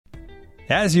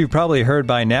As you've probably heard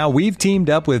by now, we've teamed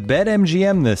up with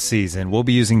BetMGM this season. We'll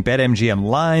be using BetMGM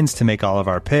lines to make all of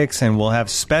our picks, and we'll have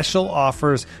special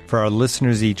offers for our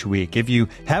listeners each week. If you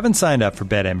haven't signed up for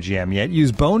BetMGM yet,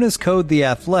 use bonus code The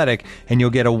Athletic, and you'll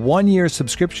get a 1-year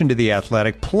subscription to The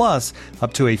Athletic, plus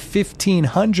up to a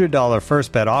 $1,500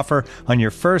 first bet offer on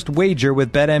your first wager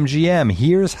with BetMGM.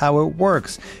 Here's how it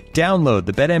works. Download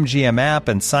the BetMGM app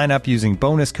and sign up using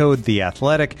bonus code The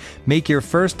Athletic. Make your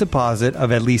first deposit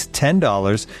of at least $10.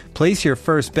 Place your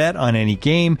first bet on any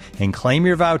game and claim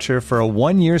your voucher for a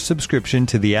 1-year subscription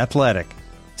to The Athletic.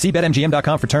 See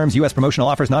BetMGM.com for terms. U.S. promotional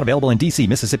offers not available in D.C.,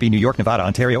 Mississippi, New York, Nevada,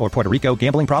 Ontario, or Puerto Rico.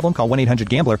 Gambling problem? Call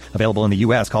 1-800-GAMBLER. Available in the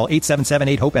U.S. Call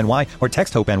 877-8-HOPE-NY or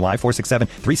text HOPE-NY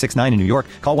 467-369 in New York.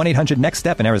 Call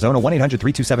 1-800-NEXT-STEP in Arizona.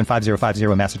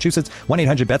 1-800-327-5050 in Massachusetts.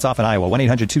 1-800-BETS-OFF in Iowa.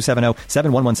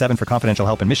 1-800-270-7117 for confidential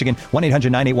help in Michigan.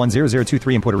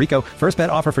 1-800-981-0023 in Puerto Rico. First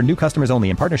bet offer for new customers only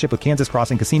in partnership with Kansas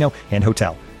Crossing Casino and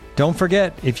Hotel. Don't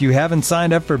forget, if you haven't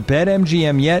signed up for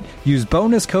BetMGM yet, use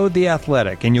bonus code The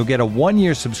Athletic, and you'll get a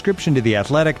 1-year subscription to The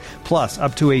Athletic, plus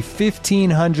up to a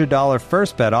 $1,500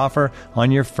 first bet offer on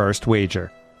your first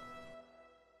wager.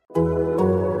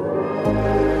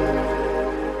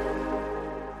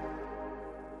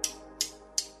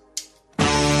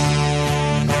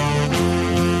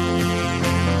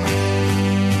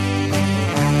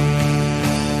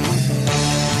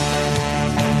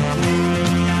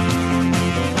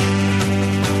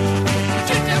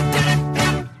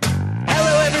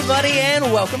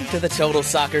 Welcome to the Total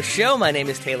Soccer Show. My name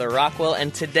is Taylor Rockwell,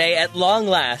 and today, at long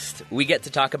last, we get to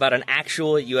talk about an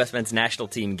actual U.S. men's national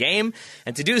team game.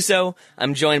 And to do so,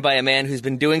 I'm joined by a man who's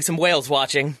been doing some Wales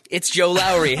watching. It's Joe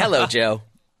Lowry. Hello, Joe.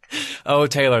 Oh,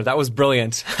 Taylor, that was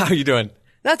brilliant. How are you doing?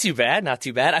 Not too bad, not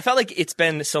too bad. I felt like it's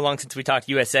been so long since we talked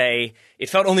USA, it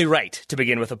felt only right to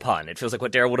begin with a pun. It feels like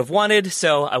what Daryl would have wanted,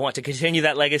 so I want to continue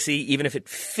that legacy, even if it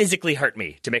physically hurt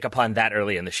me to make a pun that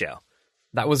early in the show.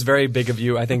 That was very big of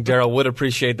you. I think Daryl would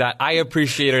appreciate that. I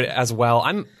appreciate it as well.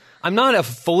 I'm not a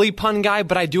fully pun guy,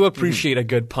 but I do appreciate a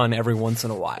good pun every once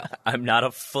in a while. I'm not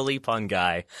a fully pun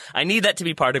guy. I need that to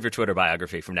be part of your Twitter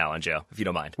biography from now on, Joe, if you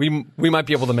don't mind. We might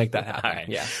be able to make that happen. All right.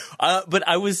 Yeah. But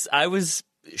I was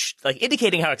like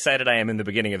indicating how excited I am in the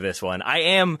beginning of this one.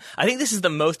 I think this is the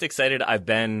most excited I've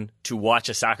been to watch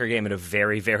a soccer game in a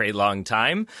very, very long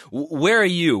time. Where are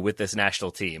you with this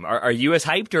national team? Are you as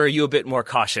hyped, or are you a bit more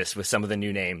cautious with some of the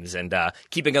new names and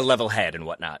keeping a level head and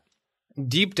whatnot?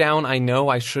 Deep down, I know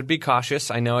I should be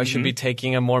cautious. I know I should be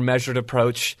taking a more measured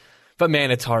approach. But man,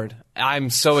 it's hard.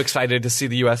 I'm so excited to see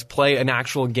the U.S. play an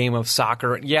actual game of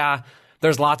soccer. Yeah,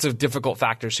 there's lots of difficult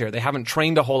factors here. They haven't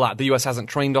trained a whole lot. The U.S. hasn't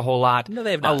trained a whole lot. No,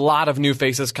 they have not. A lot of new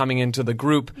faces coming into the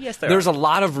group. Yes, there's a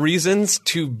lot of reasons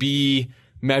to be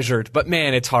measured. But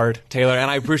man, it's hard, Taylor.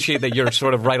 And I appreciate that you're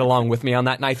sort of right along with me on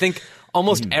that. And I think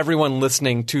almost everyone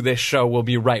listening to this show will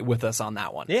be right with us on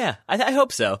that one. Yeah, I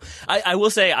hope so. I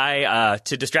will say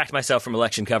to distract myself from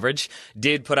election coverage,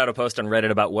 did put out a post on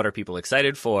Reddit about what are people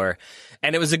excited for.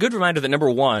 And it was a good reminder that, number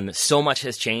one, so much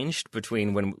has changed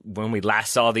between when we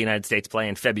last saw the United States play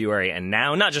in February and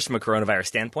now, not just from a coronavirus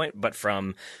standpoint, but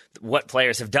from what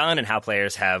players have done and how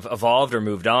players have evolved or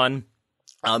moved on.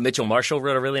 Mitchell Marshall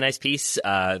wrote a really nice piece.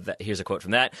 Here's a quote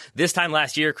from that. This time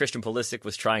last year, Christian Pulisic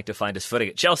was trying to find his footing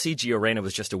at Chelsea. Gio Reyna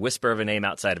was just a whisper of a name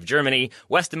outside of Germany.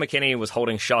 Weston McKennie was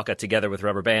holding Schalke together with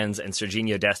rubber bands, and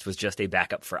Serginho Dest was just a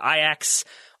backup for Ajax.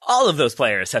 All of those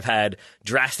players have had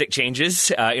drastic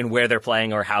changes in where they're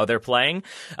playing or how they're playing.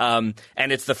 And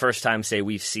it's the first time, say,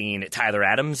 we've seen Tyler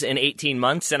Adams in 18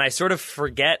 months. And I sort of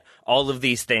forget all of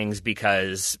these things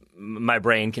because my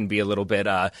brain can be a little bit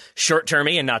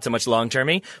short-termy and not so much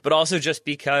long-termy. But also just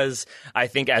because I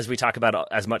think as we talk about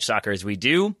as much soccer as we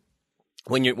do,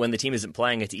 when the team isn't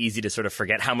playing, it's easy to sort of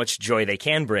forget how much joy they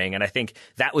can bring. And I think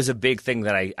that was a big thing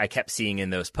that I kept seeing in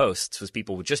those posts, was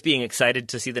people just being excited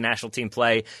to see the national team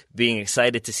play, being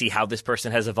excited to see how this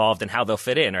person has evolved and how they'll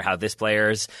fit in, or how this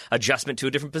player's adjustment to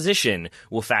a different position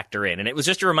will factor in. And it was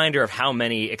just a reminder of how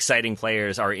many exciting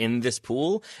players are in this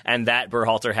pool, and that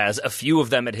Berhalter has a few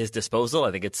of them at his disposal.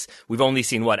 I think we've only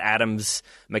seen Adams,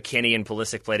 McKennie, and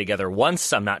Pulisic play together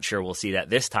once. I'm not sure we'll see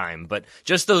that this time, but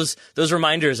just those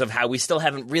reminders of how we still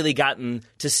haven't really gotten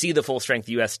to see the full-strength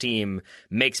U.S. team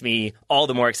makes me all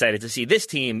the more excited to see this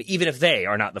team, even if they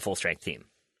are not the full-strength team.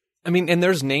 I mean, and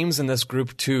there's names in this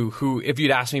group, too, who, if you'd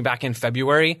asked me back in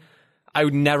February, I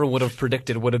never would have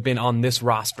predicted would have been on this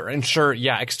roster. And sure,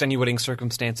 yeah, extenuating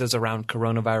circumstances around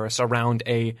coronavirus, around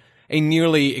a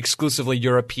nearly exclusively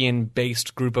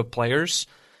European-based group of players.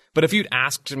 But if you'd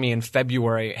asked me in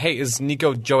February, hey, is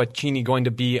Nico Gioacchini going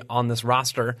to be on this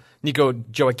roster? Nico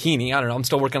Gioacchini, I don't know, I'm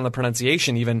still working on the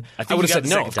pronunciation even. I would have said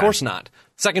no, of course not.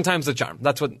 Second time's the charm.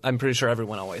 That's what I'm pretty sure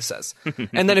everyone always says.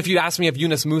 And then if you'd asked me if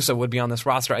Yunus Musa would be on this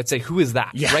roster, I'd say, who is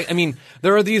that? Yeah. Right? I mean,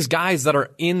 there are these guys that are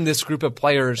in this group of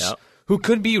players who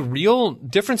could be real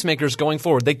difference makers going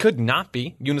forward. They could not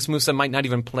be. Yunus Musa might not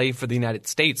even play for the United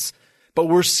States, but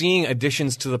we're seeing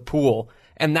additions to the pool.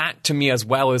 And that, to me, as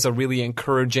well, is a really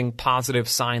encouraging, positive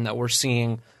sign that we're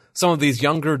seeing some of these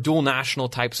younger dual national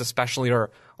types, especially, or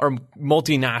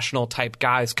multinational type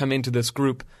guys come into this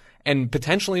group and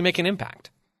potentially make an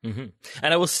impact. Mm-hmm.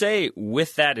 And I will say,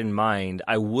 with that in mind,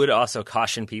 I would also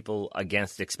caution people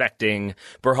against expecting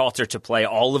Berhalter to play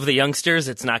all of the youngsters.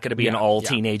 It's not going to be an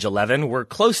all-teenage 11. We're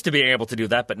close to being able to do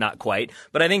that, but not quite.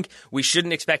 But I think we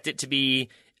shouldn't expect it to be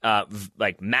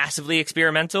like massively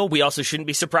experimental. We also shouldn't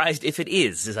be surprised if it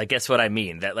is I guess what I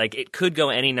mean. That like it could go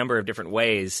any number of different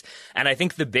ways. And I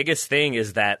think the biggest thing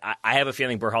is that I have a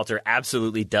feeling Berhalter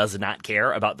absolutely does not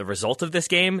care about the result of this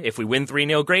game. If we win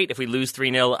 3-0, great. If we lose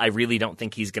 3-0, I really don't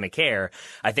think he's going to care.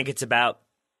 I think it's about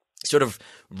sort of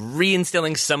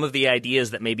reinstilling some of the ideas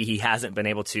that maybe he hasn't been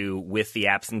able to with the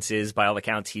absences. By all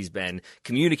accounts, he's been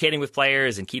communicating with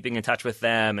players and keeping in touch with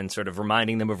them and sort of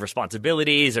reminding them of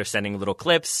responsibilities or sending little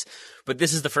clips. But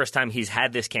this is the first time he's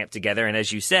had this camp together. And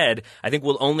as you said, I think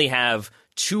we'll only have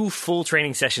 2 full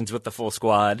training sessions with the full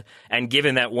squad. And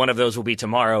given that one of those will be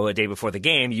tomorrow, a day before the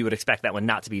game, you would expect that one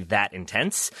not to be that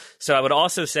intense. So I would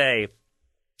also say,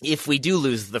 if we do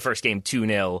lose the first game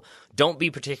 2-0, don't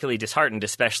be particularly disheartened,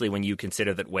 especially when you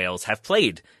consider that Wales have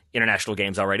played international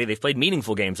games already. They've played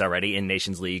meaningful games already in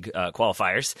Nations League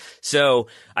qualifiers. So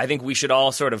I think we should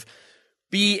all sort of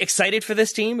be excited for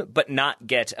this team, but not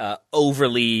get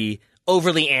overly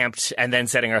amped and then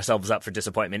setting ourselves up for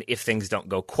disappointment if things don't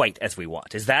go quite as we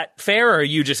want. Is that fair, or are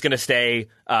you just going to stay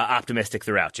optimistic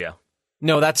throughout, Joe?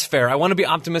 No, that's fair. I want to be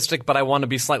optimistic, but I want to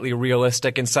be slightly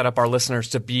realistic and set up our listeners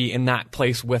to be in that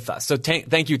place with us. So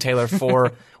thank you, Taylor,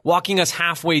 for walking us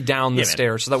halfway down the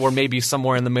stairs so that we're maybe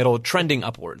somewhere in the middle, trending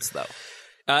upwards, though.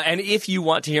 And if you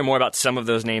want to hear more about some of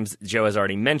those names Joe has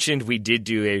already mentioned, we did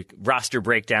do a roster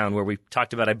breakdown where we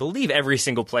talked about, I believe, every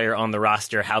single player on the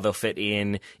roster, how they'll fit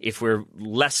in. If we're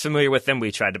less familiar with them,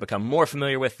 we tried to become more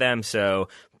familiar with them. So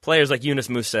players like Yunus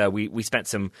Musa, we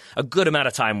spent a good amount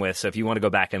of time with. So if you want to go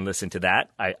back and listen to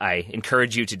that, I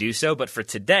encourage you to do so. But for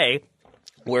today,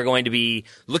 we're going to be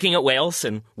looking at Wales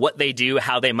and what they do,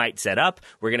 how they might set up.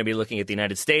 We're going to be looking at the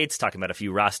United States, talking about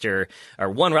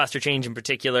one roster change in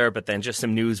particular, but then just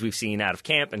some news we've seen out of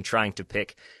camp and trying to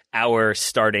pick our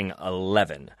starting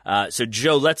 11. So,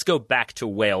 Joe, let's go back to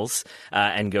Wales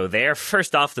and go there.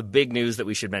 First off, the big news that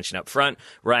we should mention up front,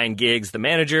 Ryan Giggs, the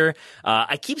manager.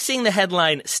 I keep seeing the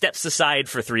headline, steps aside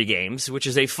for 3 games, which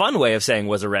is a fun way of saying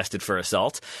was arrested for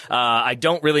assault. I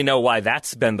don't really know why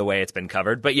that's been the way it's been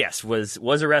covered, but yes,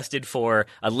 was arrested for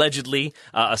allegedly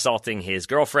assaulting his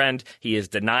girlfriend. He has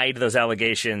denied those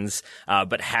allegations,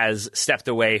 but has stepped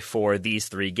away for these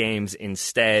 3 games.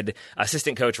 Instead,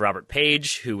 assistant coach Robert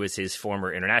Page, who was his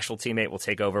former international teammate, will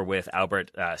take over with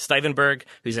Albert Stevenberg,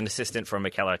 who's an assistant for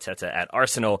Mikel Arteta at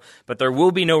Arsenal. But there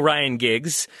will be no Ryan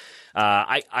Giggs.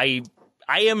 I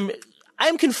am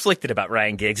conflicted about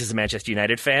Ryan Giggs as a Manchester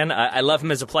United fan. I love him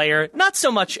as a player, not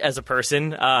so much as a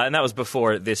person, and that was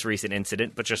before this recent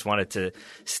incident, but just wanted to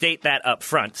state that up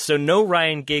front. So no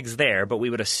Ryan Giggs there, but we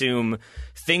would assume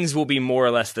things will be more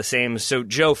or less the same. So,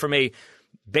 Joe, from a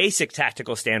basic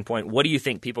tactical standpoint, what do you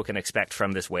think people can expect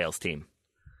from this Wales team?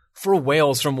 For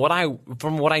Wales, from what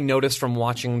I noticed from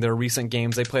watching their recent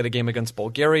games, they played a game against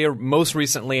Bulgaria most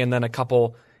recently, and then a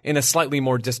couple in a slightly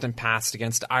more distant past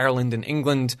against Ireland and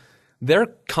England. They're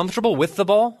comfortable with the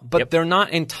ball, but they're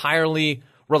not entirely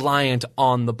reliant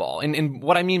on the ball. And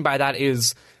what I mean by that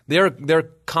is they're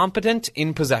competent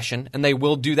in possession, and they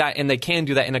will do that, and they can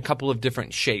do that in a couple of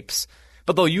different shapes.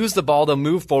 But they'll use the ball, they'll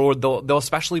move forward, they'll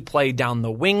especially play down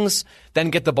the wings, then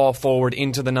get the ball forward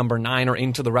into the number 9 or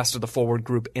into the rest of the forward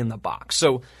group in the box.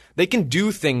 So they can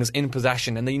do things in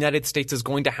possession, and the United States is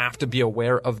going to have to be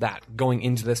aware of that going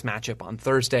into this matchup on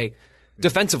Thursday.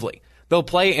 Defensively, they'll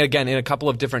play, again, in a couple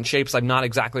of different shapes. I'm not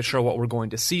exactly sure what we're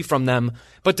going to see from them,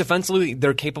 but defensively,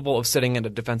 they're capable of sitting in a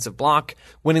defensive block,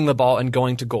 winning the ball, and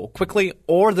going to goal quickly,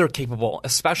 or they're capable,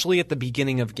 especially at the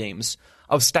beginning of games,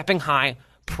 of stepping high,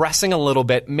 pressing a little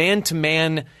bit,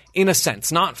 man-to-man in a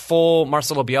sense. Not full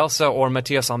Marcelo Bielsa or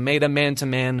Matias Almeida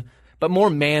man-to-man, but more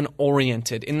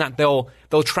man-oriented in that they'll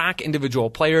track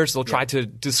individual players. They'll try to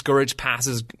discourage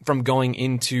passes from going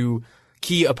into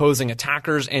key opposing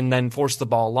attackers and then force the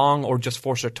ball long or just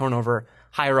force a turnover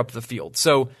higher up the field.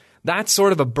 So that's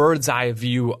sort of a bird's eye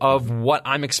view of what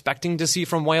I'm expecting to see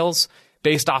from Wales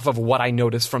based off of what I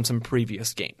noticed from some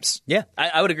previous games. Yeah,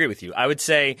 I would agree with you. I would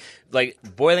say, like,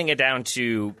 boiling it down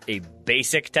to a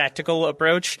basic tactical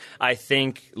approach, I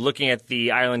think looking at the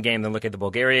Ireland game, then look at the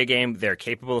Bulgaria game, they're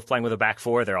capable of playing with a back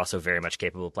four. They're also very much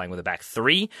capable of playing with a back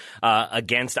three.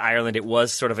 Against Ireland, it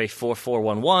was sort of a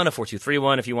 4-4-1-1, a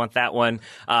 4-2-3-1, if you want that one.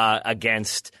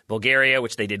 Against Bulgaria,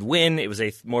 which they did win, it was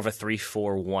more of a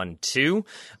 3-4-1-2.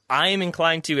 I am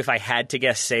inclined to, if I had to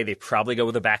guess, say they probably go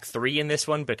with a back three in this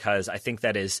one, because I think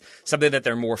that is something that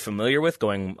they're more familiar with,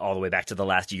 going all the way back to the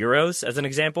last Euros, as an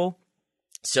example.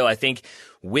 So I think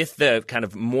with the kind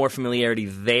of more familiarity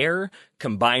there,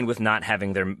 combined with not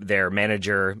having their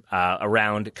manager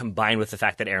around, combined with the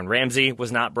fact that Aaron Ramsey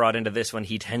was not brought into this one,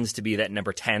 he tends to be that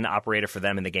number 10 operator for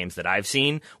them in the games that I've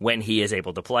seen when he is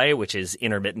able to play, which is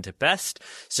intermittent at best.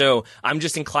 So I'm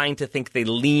just inclined to think they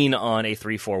lean on a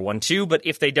 3-4-1-2, but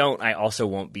if they don't, I also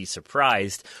won't be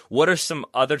surprised. What are some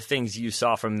other things you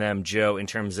saw from them, Joe, in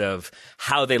terms of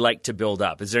how they like to build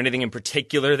up? Is there anything in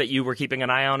particular that you were keeping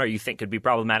an eye on or you think could be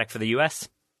problematic for the U.S.?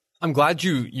 I'm glad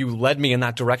you led me in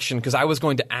that direction, because I was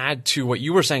going to add to what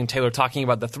you were saying, Taylor, talking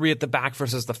about the three at the back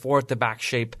versus the four at the back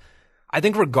shape. I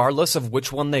think regardless of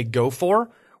which one they go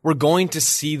for, we're going to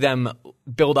see them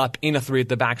build up in a three at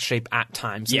the back shape at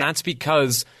times. Yeah. And that's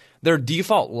because their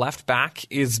default left back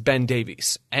is Ben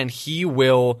Davies. And he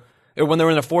will, when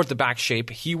they're in a four at the back shape,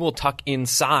 he will tuck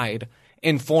inside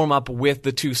and form up with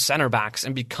the two center backs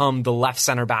and become the left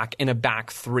center back in a back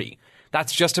three.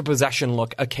 That's just a possession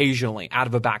look occasionally out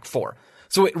of a back four.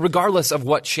 So regardless of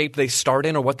what shape they start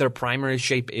in or what their primary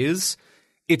shape is,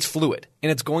 it's fluid and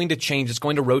it's going to change. It's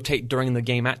going to rotate during the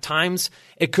game. At times,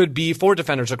 it could be four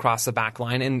defenders across the back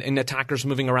line and attackers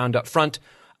moving around up front.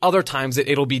 Other times,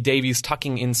 it'll be Davies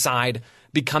tucking inside,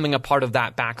 becoming a part of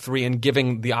that back three and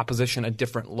giving the opposition a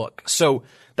different look. So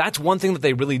that's one thing that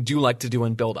they really do like to do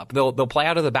in build-up. They'll play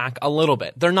out of the back a little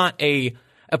bit. They're not a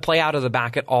play out of the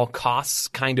back at all costs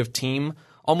kind of team,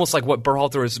 almost like what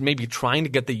Berhalter is maybe trying to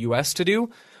get the U.S. to do.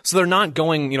 So they're not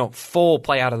going, full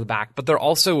play out of the back, but they're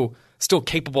also still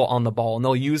capable on the ball, and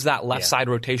they'll use that left side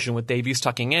rotation with Davies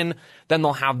tucking in. Then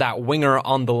they'll have that winger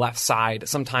on the left side.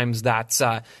 Sometimes that's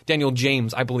Daniel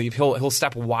James, I believe. He'll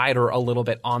step wider a little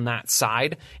bit on that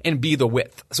side and be the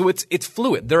width. So it's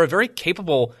fluid. They're a very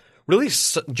capable, really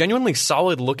genuinely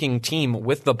solid-looking team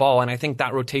with the ball, and I think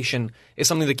that rotation is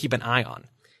something to keep an eye on.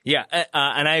 Yeah,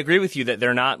 and I agree with you that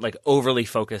they're not like overly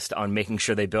focused on making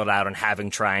sure they build out on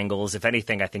having triangles. If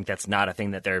anything, I think that's not a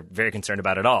thing that they're very concerned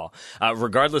about at all.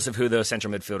 Regardless of who those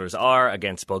central midfielders are,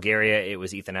 against Bulgaria, it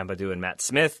was Ethan Ampadu and Matt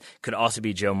Smith. Could also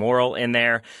be Joe Morrell in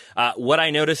there. What I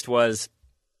noticed was,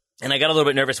 and I got a little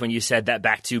bit nervous when you said that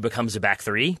back two becomes a back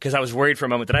three, because I was worried for a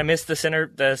moment. Did I miss the central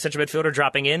midfielder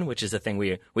dropping in, which is a thing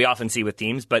we often see with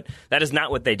teams, but that is not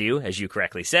what they do, as you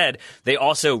correctly said. They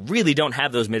also really don't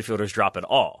have those midfielders drop at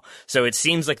all. So it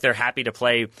seems like they're happy to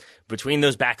play between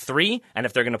those back three, and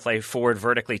if they're going to play forward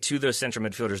vertically to those central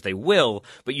midfielders, they will,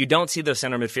 but you don't see those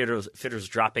center midfielders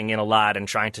dropping in a lot and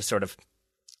trying to sort of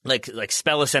like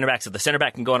spell a center back so the center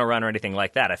back can go on a run or anything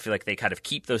like that. I feel like they kind of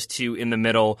keep those two in the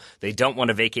middle. They don't want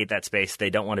to vacate that space.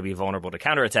 They don't want to be vulnerable to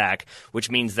counterattack,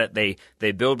 which means that they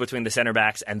build between the center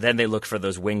backs and then they look for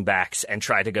those wing backs and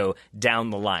try to go down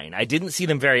the line. I didn't see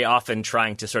them very often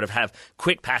trying to sort of have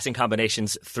quick passing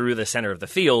combinations through the center of the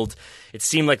field. It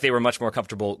seemed like they were much more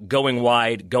comfortable going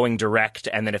wide, going direct,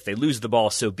 and then if they lose the ball,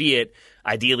 so be it.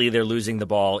 Ideally, they're losing the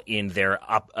ball in their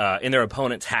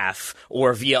opponent's half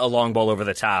or via a long ball over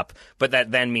the top. But that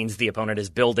then means the opponent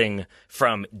is building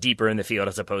from deeper in the field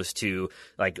as opposed to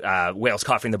like Wales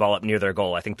coughing the ball up near their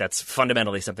goal. I think that's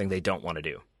fundamentally something they don't want to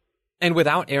do. And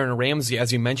without Aaron Ramsey,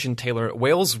 as you mentioned, Taylor,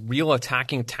 Wales' real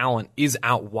attacking talent is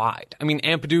out wide. I mean,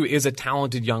 Ampadu is a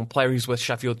talented young player. He's with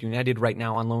Sheffield United right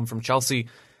now on loan from Chelsea.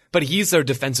 But he's their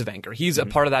defensive anchor. He's a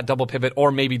part of that double pivot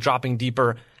or maybe dropping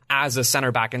deeper as a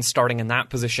center back and starting in that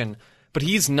position. But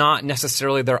he's not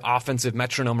necessarily their offensive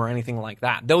metronome or anything like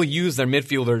that. They'll use their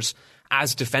midfielders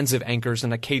as defensive anchors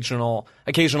and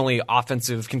occasionally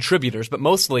offensive contributors, but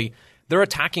mostly their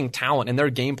attacking talent and their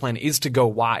game plan is to go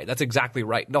wide. That's exactly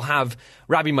right. They'll have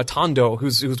Rabbi Matondo,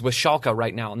 who's with Schalke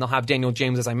right now, and they'll have Daniel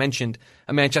James, as I mentioned,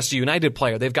 a Manchester United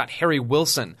player. They've got Harry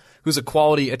Wilson, who's a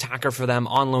quality attacker for them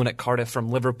on loan at Cardiff from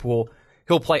Liverpool.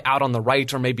 He'll play out on the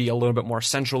right or maybe a little bit more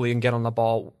centrally and get on the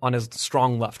ball on his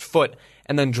strong left foot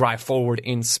and then drive forward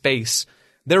in space.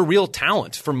 They're real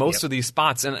talent for most of these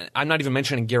spots. And I'm not even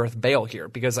mentioning Gareth Bale here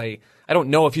because I don't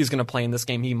know if he's going to play in this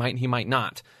game. He might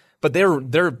not. But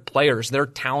they're players. They're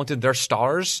talented. They're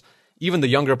stars. even the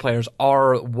younger players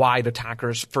are wide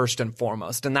attackers first and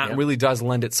foremost. And that really does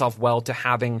lend itself well to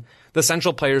having the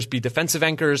central players be defensive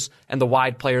anchors and the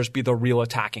wide players be the real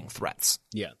attacking threats.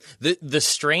 Yeah. The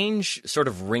strange sort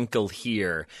of wrinkle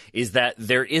here is that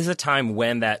there is a time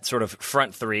when that sort of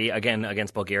front three, again,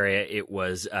 against Bulgaria, it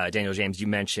was Daniel James, you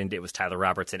mentioned, it was Tyler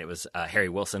Robertson, it was Harry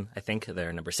Wilson, I think,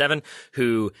 their number 7,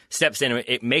 who steps in.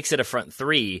 It makes it a front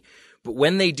three. But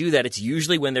when they do that, it's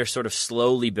usually when they're sort of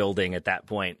slowly building at that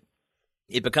point.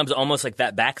 It becomes almost like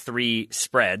that back three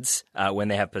spreads when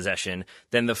they have possession.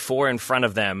 Then the 4 in front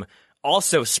of them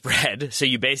also spread. So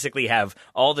you basically have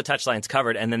all the touchlines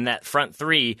covered. And then that front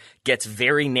three gets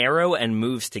very narrow and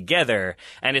moves together.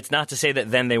 And it's not to say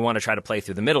that then they want to try to play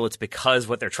through the middle. It's because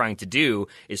what they're trying to do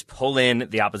is pull in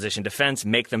the opposition defense,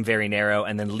 make them very narrow,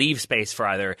 and then leave space for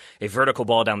either a vertical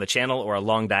ball down the channel or a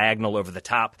long diagonal over the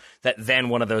top that then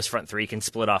one of those front three can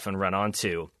split off and run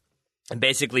onto. And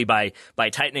basically by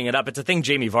tightening it up, it's a thing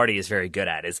Jamie Vardy is very good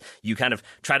at, is you kind of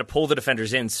try to pull the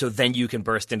defenders in so then you can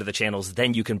burst into the channels,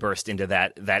 then you can burst into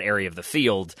that area of the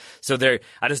field. So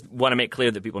I just want to make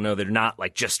clear that people know they're not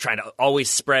like just trying to always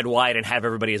spread wide and have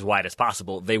everybody as wide as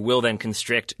possible. They will then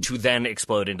constrict to then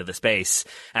explode into the space.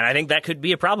 And I think that could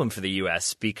be a problem for the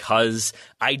U.S. because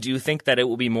I do think that it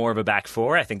will be more of a back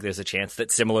four. I think there's a chance that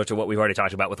similar to what we've already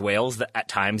talked about with Wales, that at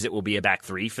times it will be a back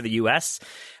three for the U.S.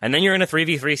 And then you're in a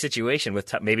 3v3 situation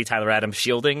with maybe Tyler Adams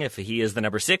shielding if he is the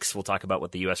number 6. We'll talk about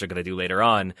what the U.S. are going to do later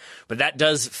on. But that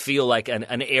does feel like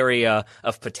an area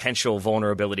of potential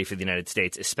vulnerability for the United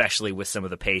States, especially with some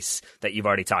of the pace that you've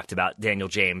already talked about, Daniel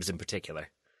James in particular.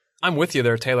 I'm with you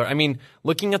there, Taylor. I mean,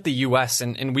 looking at the U.S.,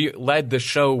 and we led the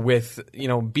show with,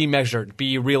 be measured,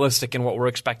 be realistic in what we're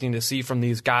expecting to see from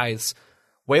these guys.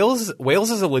 Wales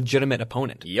is a legitimate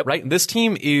opponent, right? This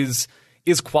team is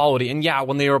quality. And yeah,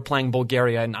 when they were playing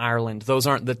Bulgaria and Ireland, those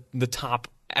aren't the top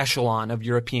echelon of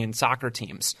European soccer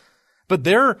teams. But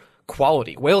they're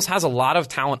quality. Wales has a lot of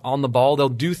talent on the ball. They'll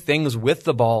do things with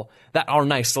the ball that are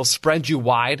nice. They'll spread you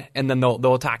wide, and then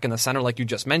they'll attack in the center like you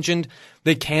just mentioned.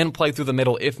 They can play through the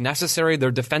middle if necessary.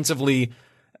 They're defensively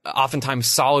oftentimes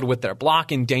solid with their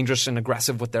block and dangerous and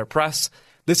aggressive with their press.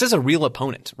 This is a real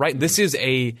opponent, right? This is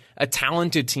a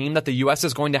talented team that the U.S.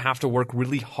 is going to have to work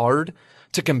really hard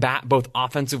to combat both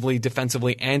offensively,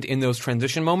 defensively, and in those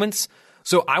transition moments.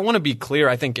 So I want to be clear,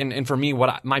 I think, and for me,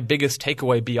 my biggest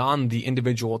takeaway beyond the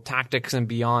individual tactics and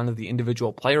beyond the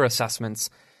individual player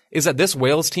assessments is that this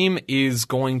Wales team is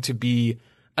going to be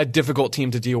a difficult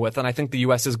team to deal with. And I think the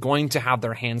U.S. is going to have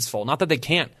their hands full. Not that they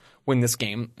can't win this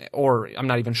game, or I'm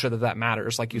not even sure that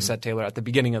matters, like you said, Taylor, at the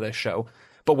beginning of this show.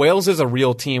 But Wales is a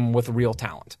real team with real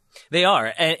talent. They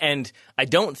are, and I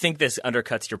don't think this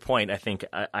undercuts your point.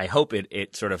 I hope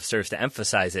it sort of serves to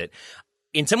emphasize it.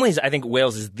 In some ways, I think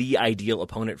Wales is the ideal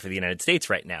opponent for the United States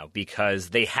right now because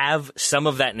they have some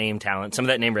of that name talent, some of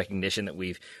that name recognition that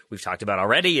we've talked about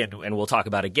already and we'll talk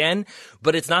about again.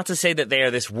 But it's not to say that they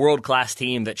are this world-class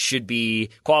team that should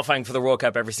be qualifying for the World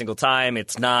Cup every single time.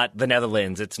 It's not the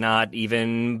Netherlands. It's not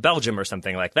even Belgium or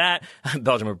something like that.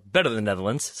 Belgium are better than the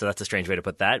Netherlands, so that's a strange way to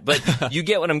put that. But you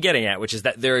get what I'm getting at, which is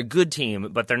that they're a good team,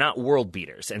 but they're not world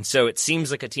beaters. And so it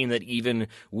seems like a team that even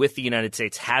with the United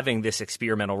States having this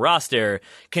experimental roster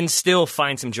can still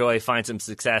find some joy, find some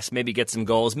success, maybe get some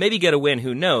goals, maybe get a win,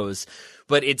 who knows.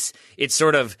 But it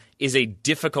sort of is a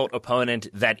difficult opponent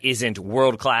that isn't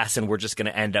world-class and we're just going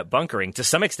to end up bunkering. To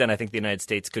some extent, I think the United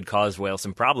States could cause Wales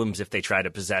some problems if they try to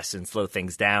possess and slow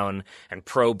things down and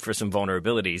probe for some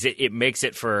vulnerabilities. It makes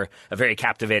it for a very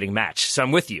captivating match. So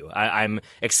I'm with you. I'm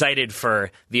excited for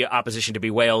the opposition to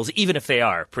be Wales, even if they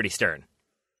are pretty stern.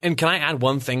 And can I add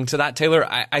one thing to that, Taylor?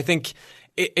 I think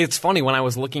it's funny when I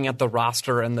was looking at the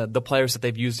roster and the players that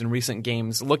they've used in recent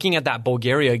games, looking at that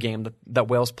Bulgaria game that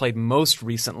Wales played most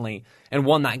recently and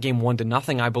won that game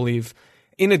 1-0, I believe.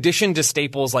 In addition to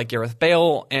staples like Gareth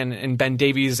Bale and Ben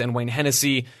Davies and Wayne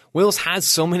Hennessy, Wales has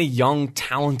so many young,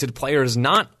 talented players,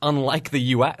 not unlike the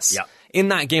U.S. Yep. In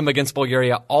that game against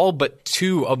Bulgaria, all but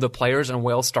 2 of the players in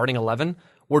Wales' starting 11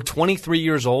 were 23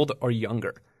 years old or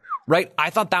younger. Right? I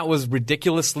thought that was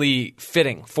ridiculously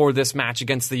fitting for this match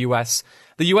against the U.S.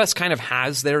 The U.S. kind of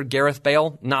has their Gareth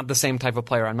Bale, not the same type of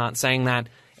player. I'm not saying that.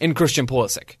 In Christian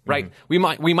Pulisic, right?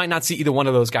 Mm-hmm. We might not see either one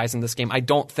of those guys in this game. I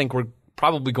don't think we're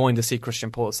probably going to see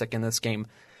Christian Pulisic in this game.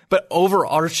 But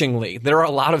overarchingly, there are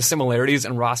a lot of similarities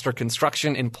in roster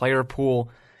construction and player pool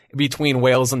between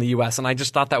Wales and the U.S., and I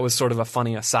just thought that was sort of a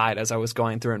funny aside as I was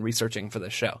going through and researching for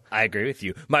this show. I agree with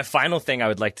you. My final thing I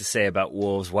would like to say about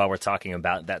Wolves while we're talking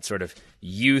about that sort of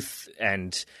youth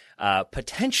and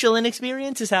potential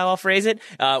inexperience is how I'll phrase it.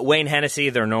 Wayne Hennessy,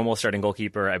 their normal starting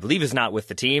goalkeeper, I believe is not with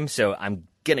the team, so I'm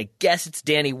gonna guess it's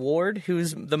Danny Ward,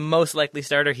 who's the most likely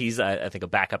starter. He's, I think, a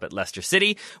backup at Leicester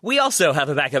City. We also have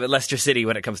a backup at Leicester City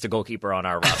when it comes to goalkeeper on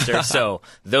our roster. So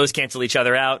those cancel each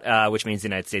other out, which means the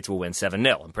United States will win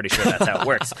 7-0. I'm pretty sure that's how it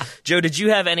works. Joe, did you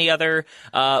have any other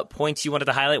points you wanted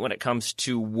to highlight when it comes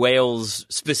to Wales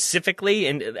specifically?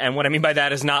 And what I mean by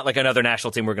that is not like another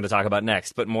national team we're going to talk about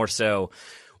next, but more so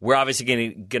we're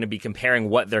obviously going to be comparing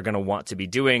what they're going to want to be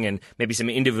doing and maybe some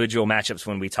individual matchups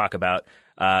when we talk about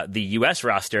the U.S.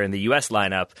 roster and the U.S.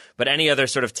 lineup. But any other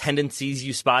sort of tendencies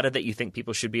you spotted that you think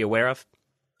people should be aware of?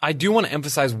 I do want to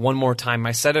emphasize one more time.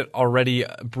 I said it already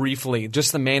briefly,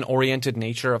 just the man-oriented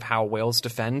nature of how Wales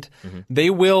defend. Mm-hmm.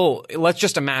 They will, let's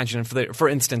just imagine, for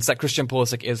instance, that Christian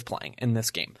Pulisic is playing in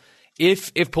this game.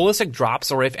 If Pulisic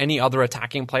drops or if any other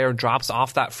attacking player drops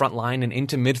off that front line and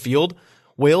into midfield,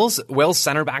 Wales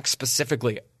center backs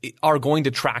specifically are going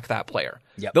to track that player.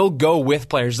 Yep. They'll go with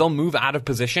players. They'll move out of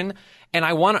position. And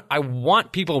I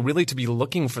want people really to be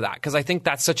looking for that because I think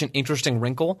that's such an interesting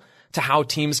wrinkle to how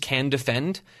teams can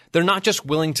defend. They're not just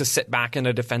willing to sit back in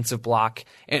a defensive block,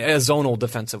 a zonal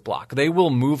defensive block. They will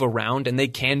move around and they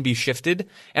can be shifted.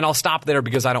 And I'll stop there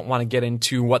because I don't want to get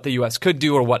into what the U.S. could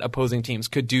do or what opposing teams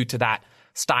could do to that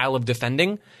style of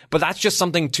defending. But that's just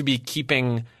something to be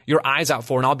keeping your eyes out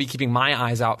for, and I'll be keeping my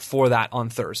eyes out for that on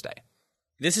Thursday.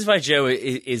 This is why Joe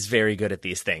is very good at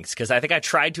these things, because I think I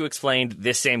tried to explain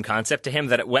this same concept to him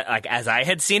that it went like as I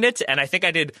had seen it, and I think I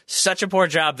did such a poor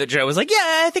job that Joe was like,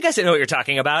 yeah, I think I know what you're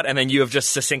talking about, and then you have just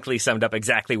succinctly summed up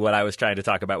exactly what I was trying to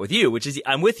talk about with you, which is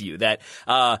I'm with you, that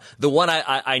the one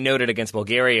I noted against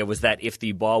Bulgaria was that if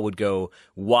the ball would go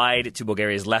wide to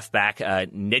Bulgaria's left back,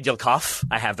 Nedeljkov,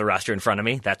 I have the roster in front of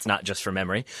me, that's not just from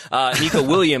memory, Nico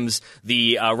Williams,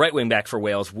 the right wing back for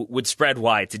Wales, would spread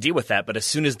wide to deal with that, but as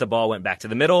soon as the ball went back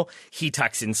to the middle, he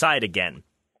tucks inside again.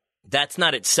 That's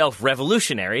not itself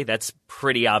revolutionary. That's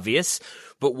pretty obvious.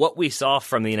 But what we saw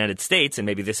from the United States, and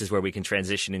maybe this is where we can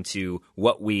transition into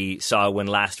what we saw when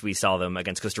last we saw them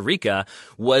against Costa Rica,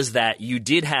 was that you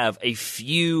did have a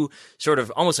few sort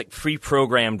of almost like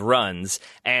pre-programmed runs.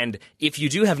 And if you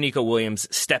do have Nico Williams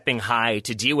stepping high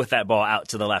to deal with that ball out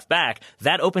to the left back,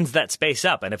 that opens that space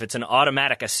up. And if it's an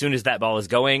automatic, as soon as that ball is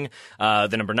going,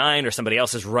 the number 9 or somebody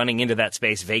else is running into that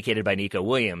space vacated by Nico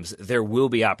Williams, there will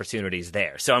be opportunities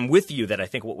there. So I'm with you that I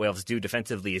think what Wales do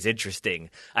defensively is interesting.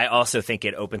 I also think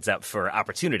it opens up for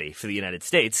opportunity for the United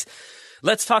States.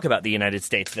 Let's talk about the United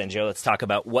States then, Joe. Let's talk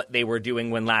about what they were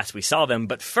doing when last we saw them.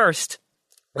 But first,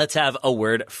 let's have a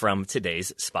word from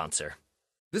today's sponsor.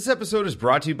 This episode is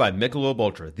brought to you by Michelob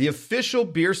Ultra, the official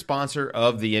beer sponsor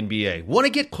of the NBA. Want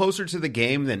to get closer to the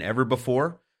game than ever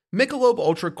before? Michelob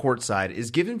Ultra Courtside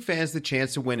is giving fans the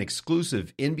chance to win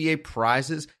exclusive NBA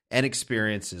prizes and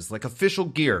experiences like official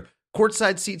gear,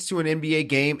 courtside seats to an NBA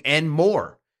game, and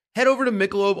more. Head over to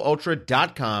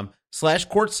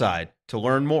MichelobUltra.com/courtside to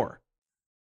learn more.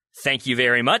 Thank you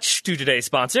very much to today's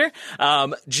sponsor.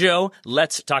 Joe,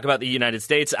 let's talk about the United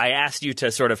States. I asked you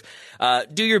to sort of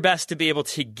do your best to be able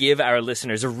to give our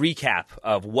listeners a recap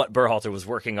of what Berhalter was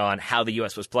working on, how the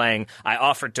U.S. was playing. I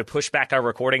offered to push back our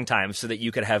recording time so that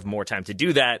you could have more time to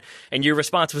do that. And your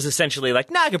response was essentially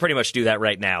like, nah, I can pretty much do that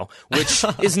right now, which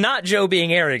is not Joe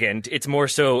being arrogant. It's more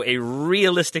so a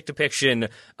realistic depiction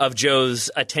of Joe's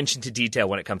attention to detail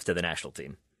when it comes to the national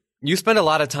team. You spend a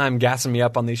lot of time gassing me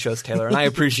up on these shows, Taylor, and I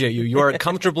appreciate you. You are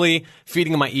comfortably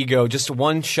feeding my ego just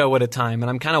one show at a time, and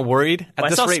I'm kind of worried at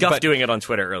this rate. I saw Scuff doing it on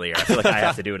Twitter earlier. I feel like I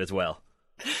have to do it as well.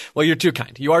 Well, you're too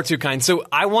kind. You are too kind. So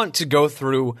I want to go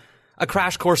through a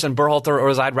crash course in Berhalter, or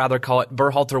as I'd rather call it,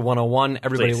 Berhalter 101.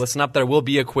 Everybody listen up. There will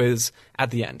be a quiz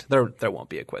at the end. There won't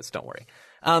be a quiz. Don't worry.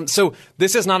 So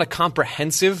this is not a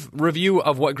comprehensive review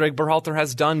of what Greg Berhalter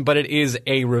has done, but it is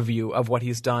a review of what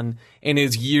he's done in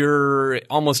his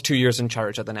almost 2 years in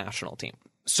charge of the national team.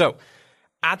 So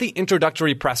at the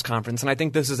introductory press conference, and I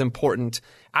think this is important,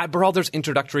 at Berhalter's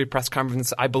introductory press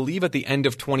conference, I believe at the end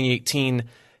of 2018,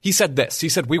 he said this. He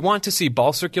said, "We want to see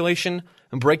ball circulation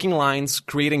and breaking lines,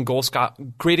 creating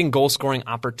goal-scoring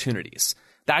opportunities.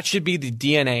 That should be the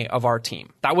DNA of our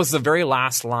team." That was the very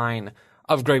last line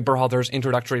of Greg Berhalter's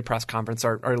introductory press conference,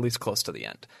 or at least close to the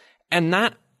end. And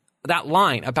that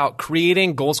line about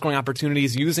creating goal-scoring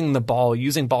opportunities, using the ball,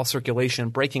 using ball circulation,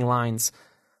 breaking lines,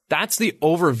 that's the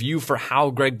overview for how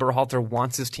Greg Berhalter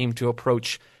wants his team to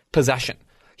approach possession.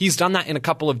 He's done that in a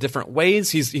couple of different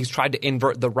ways. He's tried to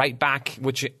invert the right back,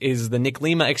 which is the Nick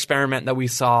Lima experiment that we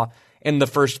saw in the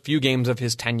first few games of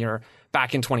his tenure.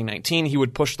 Back in 2019, he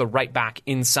would push the right back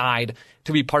inside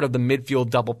to be part of the midfield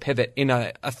double pivot in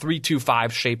a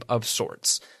 3-2-5 shape of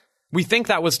sorts. We think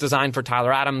that was designed for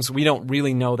Tyler Adams. We don't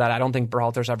really know that. I don't think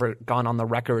Berhalter's ever gone on the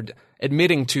record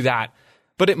admitting to that.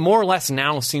 But it more or less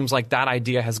now seems like that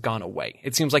idea has gone away.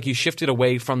 It seems like he shifted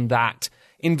away from that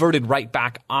inverted right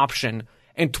back option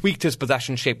and tweaked his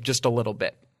possession shape just a little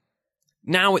bit.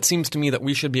 Now it seems to me that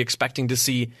we should be expecting to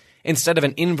see, instead of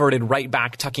an inverted right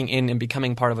back tucking in and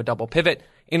becoming part of a double pivot,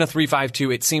 in a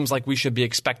 3-5-2, it seems like we should be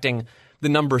expecting the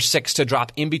number 6 to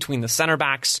drop in between the center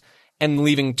backs and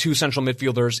leaving 2 central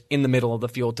midfielders in the middle of the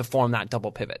field to form that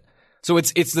double pivot. So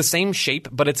it's the same shape,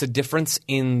 but it's a difference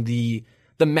in the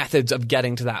methods of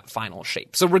getting to that final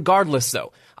shape. So regardless,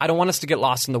 though, I don't want us to get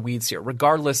lost in the weeds here.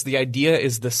 Regardless, the idea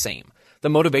is the same. The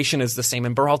motivation is the same,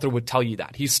 and Berhalter would tell you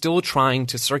that. He's still trying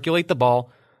to circulate the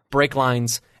ball, break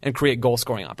lines, and create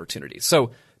goal-scoring opportunities.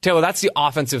 So, Taylor, that's the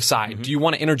offensive side. Mm-hmm. Do you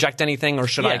want to interject anything, or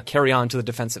should I carry on to the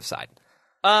defensive side?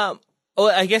 Well,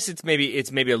 I guess it's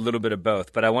maybe a little bit of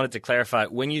both, but I wanted to clarify,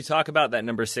 when you talk about that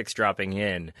number 6 dropping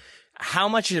in, how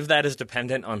much of that is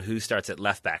dependent on who starts at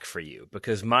left back for you?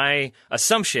 Because my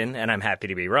assumption, and I'm happy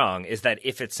to be wrong, is that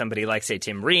if it's somebody like, say,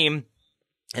 Tim Ream,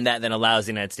 and that then allows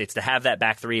the United States to have that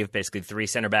back three of basically 3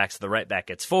 center backs, the right back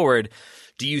gets forward,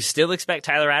 do you still expect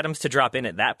Tyler Adams to drop in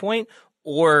at that point?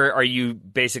 Or are you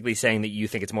basically saying that you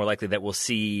think it's more likely that we'll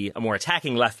see a more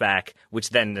attacking left back, which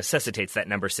then necessitates that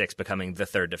number 6 becoming the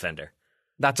third defender?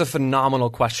 That's a phenomenal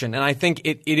question, and I think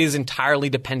it is entirely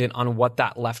dependent on what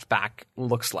that left back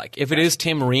looks like. If it is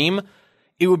Tim Ream,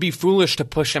 it would be foolish to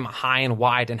push him high and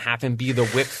wide and have him be the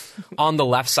width on the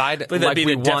left side. But that'd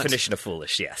be the definition of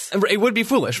foolish, yes. It would be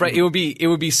foolish, right? Mm-hmm. It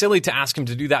would be silly to ask him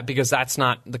to do that because that's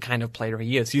not the kind of player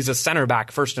he is. He's a center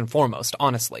back first and foremost,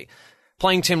 honestly.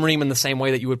 Playing Tim Ream in the same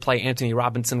way that you would play Anthony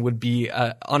Robinson would be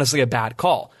honestly a bad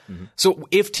call. Mm-hmm. So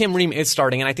if Tim Ream is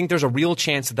starting, and I think there's a real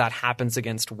chance that happens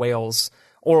against Wales,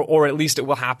 or at least it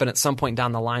will happen at some point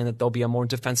down the line that there'll be a more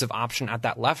defensive option at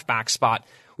that left back spot,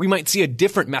 we might see a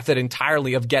different method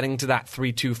entirely of getting to that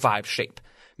 3-2-5 shape.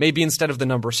 Maybe instead of the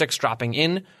number 6 dropping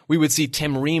in, we would see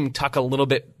Tim Ream tuck a little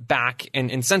bit back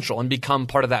in central and become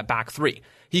part of that back 3.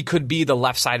 He could be the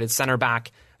left-sided center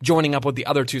back joining up with the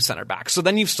other 2 center backs. So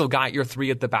then you've still got your 3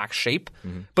 at the back shape,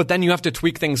 but then you have to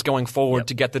tweak things going forward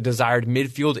to get the desired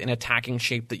midfield and attacking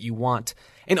shape that you want.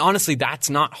 And honestly, that's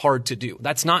not hard to do.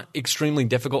 That's not extremely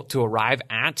difficult to arrive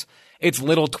at. It's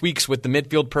little tweaks with the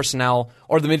midfield personnel,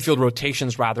 or the midfield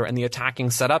rotations rather, and the attacking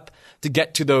setup to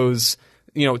get to those,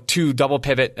 2 double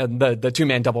pivot, the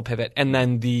 2-man double pivot, and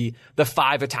then the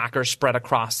 5 attackers spread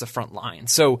across the front line.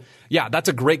 So yeah, that's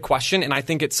a great question, and I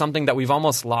think it's something that we've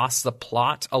almost lost the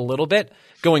plot a little bit,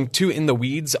 going too in the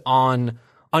weeds on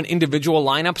individual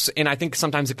lineups. And I think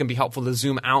sometimes it can be helpful to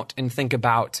zoom out and think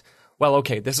about, well,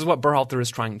 okay, this is what Berhalter is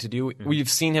trying to do. Mm-hmm. We've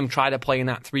seen him try to play in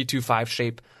that 3-2-5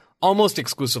 shape almost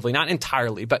exclusively, not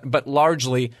entirely, but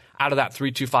largely out of that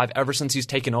 3-2-5 ever since he's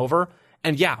taken over.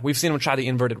 And yeah, we've seen him try the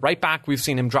inverted right back. We've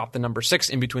seen him drop the number 6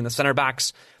 in between the center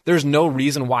backs. There's no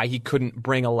reason why he couldn't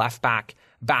bring a left back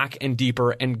and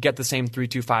deeper and get the same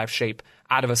 3-2-5 shape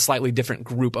out of a slightly different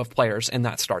group of players in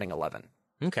that starting 11.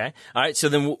 Okay. All right. So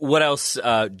then what else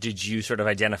did you sort of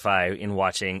identify in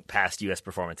watching past U.S.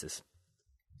 performances?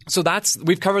 So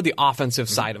we've covered the offensive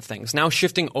side of things. Now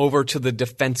shifting over to the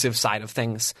defensive side of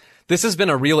things. This has been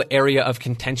a real area of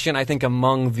contention, I think,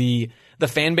 among the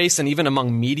fan base and even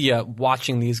among media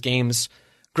watching these games.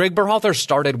 Greg Berhalter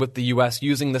started with the U.S.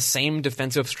 using the same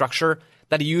defensive structure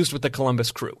that he used with the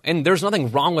Columbus Crew. And there's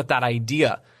nothing wrong with that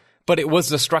idea, but it was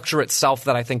the structure itself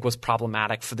that I think was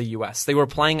problematic for the U.S. They were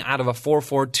playing out of a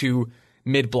 4-4-2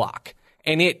 mid-block,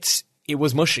 and it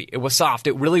was mushy. It was soft.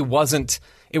 It really wasn't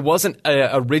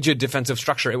a rigid defensive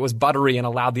structure. It was buttery and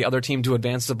allowed the other team to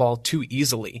advance the ball too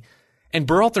easily. And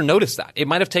Berhalter noticed that. It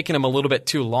might have taken him a little bit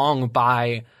too long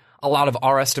by a lot of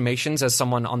our estimations as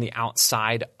someone on the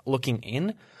outside looking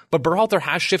in. But Berhalter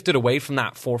has shifted away from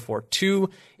that 4-4-2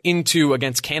 into,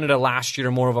 against Canada last year,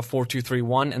 more of a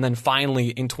 4-2-3-1. And then finally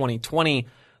in 2020,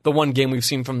 the one game we've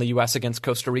seen from the U.S. against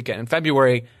Costa Rica in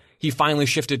February, he finally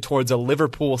shifted towards a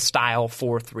Liverpool-style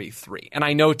 4-3-3. And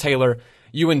I know, Taylor,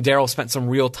 you and Daryl spent some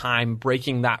real time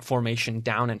breaking that formation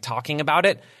down and talking about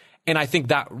it. And I think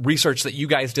that research that you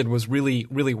guys did was really,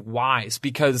 really wise,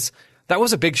 because that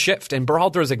was a big shift. And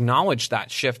Berhalter has acknowledged that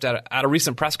shift. At a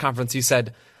recent press conference, he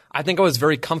said, I think I was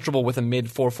very comfortable with a mid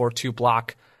 4-4-2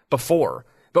 block before,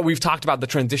 but we've talked about the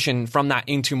transition from that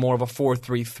into more of a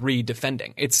 4-3-3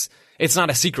 defending. It's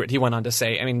not a secret, he went on to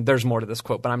say. I mean, there's more to this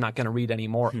quote, but I'm not going to read any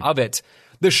more of it.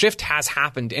 The shift has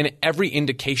happened, and every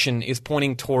indication is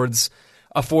pointing towards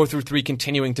a 4-3-3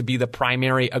 continuing to be the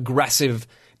primary aggressive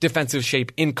defensive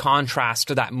shape, in contrast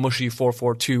to that mushy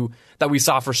 4-4-2 that we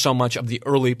saw for so much of the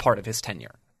early part of his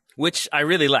tenure. Which I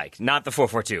really like, not the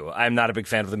 4-4-2. I'm not a big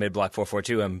fan of the mid-block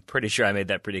 4-4-2. I'm pretty sure I made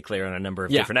that pretty clear on a number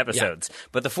of different episodes. Yeah.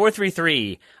 But the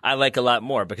 4-3-3 I like a lot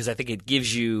more because I think it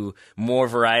gives you more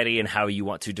variety in how you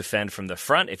want to defend from the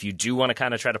front. If you do want to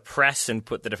kind of try to press and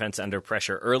put the defense under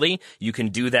pressure early, you can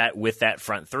do that with that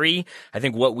front three. I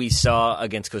think what we saw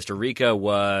against Costa Rica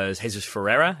was Jesus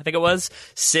Ferreira, I think it was,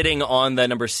 sitting on the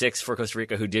number 6 for Costa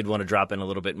Rica who did want to drop in a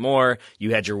little bit more.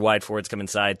 You had your wide forwards come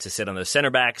inside to sit on those center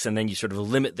backs, and then you sort of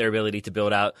limit their ability to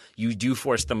build out. You do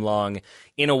force them long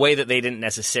in a way that they didn't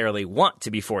necessarily want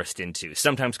to be forced into.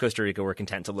 Sometimes Costa Rica were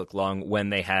content to look long when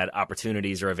they had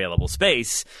opportunities or available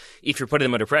space. If you're putting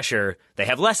them under pressure, they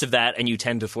have less of that, and you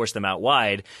tend to force them out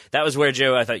wide. That was where,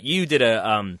 Joe, I thought you did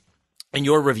in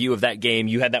your review of that game,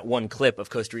 you had that one clip of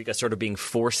Costa Rica sort of being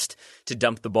forced to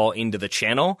dump the ball into the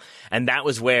channel. And that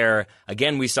was where,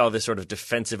 again, we saw this sort of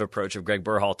defensive approach of Greg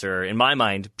Berhalter, in my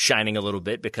mind, shining a little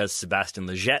bit because Sebastian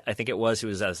Lletget, I think it was, who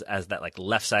was as that like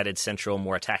left-sided central,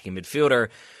 more attacking midfielder,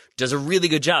 does a really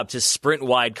good job to sprint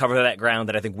wide, cover that ground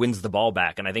that I think wins the ball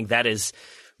back. And I think that is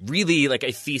really like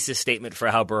a thesis statement for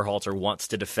how Berhalter wants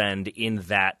to defend in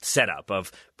that setup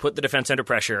of put the defense under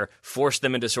pressure, force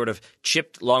them into sort of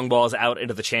chipped long balls out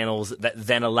into the channels that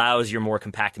then allows your more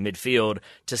compact midfield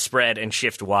to spread and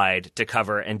shift wide to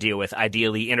cover and deal with,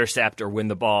 ideally intercept or win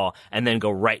the ball, and then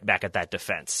go right back at that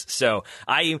defense. So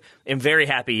I am very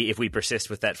happy if we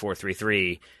persist with that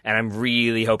 4-3-3, and I'm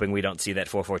really hoping we don't see that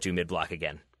 4-4-2 mid-block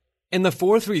again. In the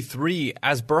 4-3-3,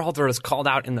 as Berhalter has called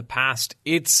out in the past,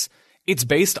 it's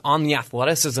based on the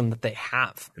athleticism that they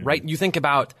have, right? You think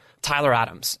about Tyler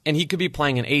Adams, and he could be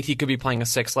playing an 8, he could be playing a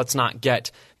 6. Let's not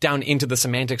get down into the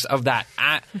semantics of that.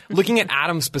 Looking at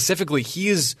Adams specifically, he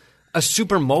is a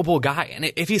super mobile guy,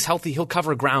 and if he's healthy, he'll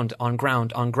cover ground on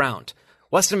ground on ground.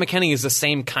 Weston McKennie is the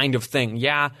same kind of thing.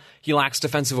 Yeah, he lacks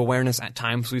defensive awareness at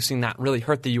times. We've seen that really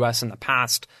hurt the U.S. in the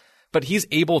past, but he's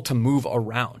able to move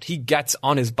around. He gets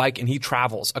on his bike and he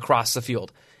travels across the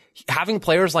field. Having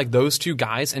players like those two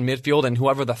guys in midfield and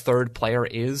whoever the third player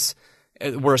is,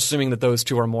 we're assuming that those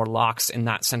two are more locks in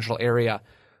that central area.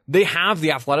 They have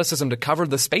the athleticism to cover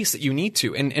the space that you need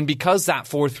to. And because that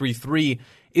 4-3-3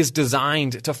 is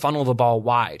designed to funnel the ball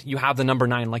wide, you have the number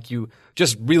 9, like you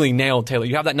just really nailed, Taylor.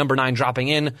 You have that number 9 dropping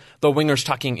in, the wingers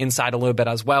tucking inside a little bit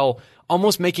as well,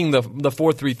 almost making the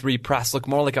 4-3-3 press look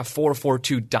more like a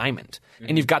 4-4-2 diamond.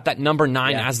 And you've got that number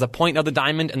 9 as the point of the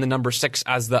diamond and the number 6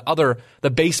 as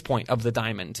the base point of the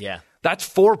diamond. Yeah. That's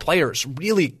 4 players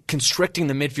really constricting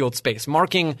the midfield space,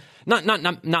 marking,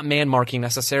 not man marking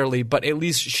necessarily, but at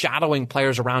least shadowing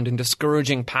players around and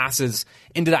discouraging passes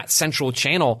into that central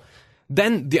channel.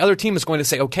 Then the other team is going to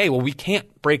say, okay, well, we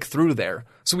can't break through there,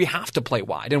 so we have to play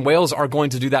wide. And Wales are going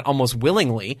to do that almost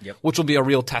willingly, which will be a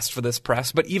real test for this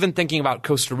press. But even thinking about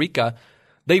Costa Rica,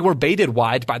 they were baited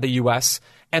wide by the U.S.,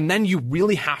 and then you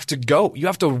really have to go. You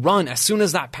have to run as soon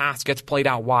as that pass gets played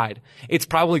out wide. It's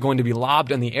probably going to be lobbed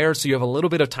in the air, so you have a little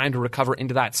bit of time to recover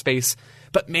into that space.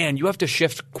 But man, you have to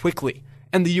shift quickly.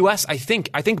 And the U.S., I think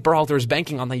Berhalter is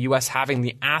banking on the U.S. having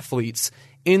the athletes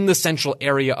in the central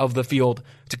area of the field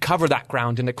to cover that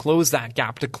ground and to close that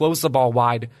gap, to close the ball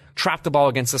wide, trap the ball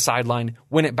against the sideline,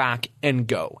 win it back, and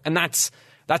go. And that's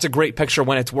a great picture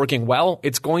when it's working well.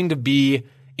 It's going to be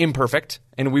imperfect,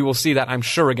 and we will see that, I'm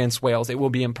sure, against Wales. It will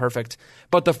be imperfect.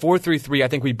 But the 4-3-3, I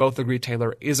think we both agree,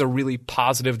 Taylor, is a really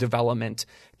positive development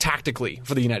tactically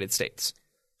for the United States.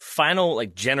 Final,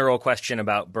 general question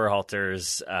about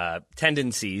Berhalter's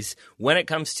tendencies when it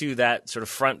comes to that sort of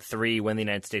front three when the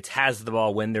United States has the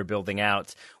ball, when they're building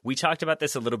out. We talked about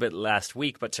this a little bit last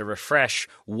week, but to refresh,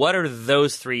 what are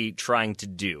those three trying to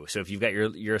do? So if you've got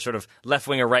your sort of left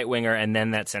winger, right winger, and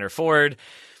then that center forward,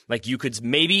 you could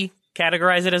maybe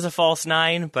categorize it as a false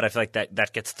 9, but I feel like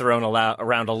that gets thrown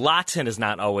around a lot and is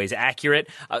not always accurate.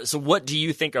 So what do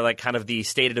you think are kind of the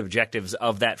stated objectives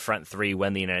of that front three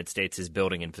when the United States is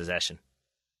building in possession?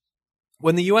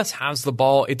 When the U.S. has the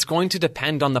ball, it's going to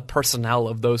depend on the personnel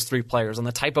of those 3 players and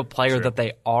the type of player that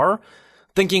they are.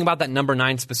 Thinking about that number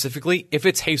 9 specifically, if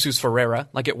it's Jesus Ferreira,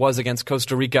 like it was against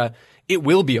Costa Rica, it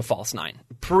will be a false 9.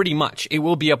 Pretty much. It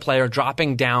will be a player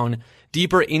dropping down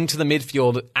deeper into the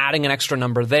midfield, adding an extra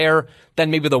number there.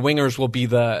 Then maybe the wingers will be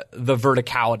the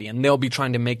verticality, and they'll be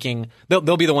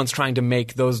they'll be the ones trying to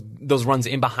make those runs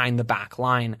in behind the back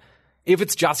line. If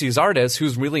it's Gyasi Zardes,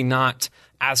 who's really not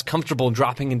as comfortable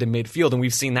dropping into midfield, and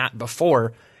we've seen that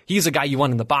before, he's a guy you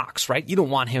want in the box, right? You don't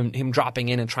want him dropping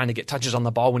in and trying to get touches on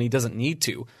the ball when he doesn't need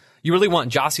to. You really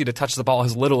want Gyasi to touch the ball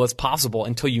as little as possible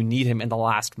until you need him in the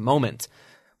last moment.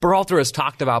 Berhalter has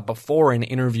talked about before in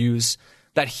interviews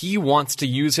that he wants to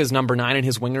use his number 9 and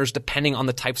his wingers depending on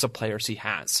the types of players he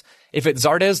has. If it's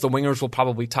Zardes, the wingers will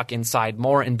probably tuck inside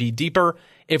more and be deeper.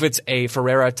 If it's a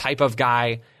Ferreira type of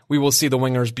guy, we will see the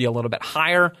wingers be a little bit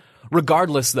higher.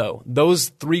 Regardless, though, those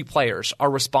 3 players are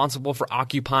responsible for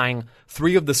occupying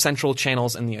 3 of the central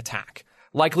channels in the attack.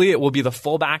 Likely, it will be the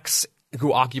fullbacks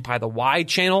who occupy the wide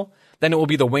channel. Then it will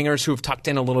be the wingers who have tucked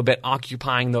in a little bit,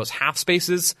 occupying those half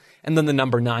spaces, and then the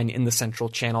number 9 in the central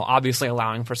channel, obviously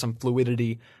allowing for some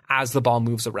fluidity as the ball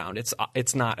moves around.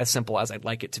 It's not as simple as I'd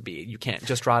like it to be. You can't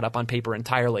just draw it up on paper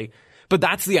entirely. But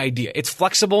that's the idea. It's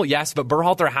flexible, yes, but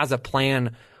Berhalter has a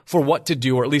plan for what to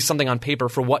do, or at least something on paper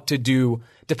for what to do,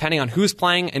 depending on who's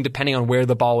playing and depending on where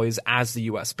the ball is as the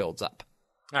U.S. builds up.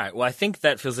 All right. Well, I think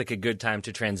that feels like a good time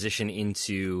to transition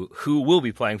into who will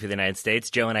be playing for the United States.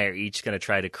 Joe and I are each going to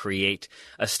try to create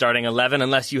a starting 11,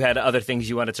 unless you had other things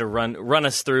you wanted to run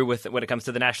us through with when it comes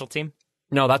to the national team.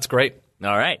 No, that's great.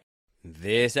 All right.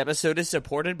 This episode is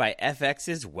supported by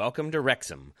FX's Welcome to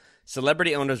Wrexham.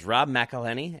 Celebrity owners Rob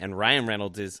McElhenney and Ryan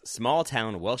Reynolds'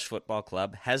 small-town Welsh football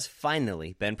club has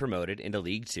finally been promoted into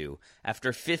League Two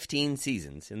after 15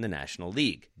 seasons in the National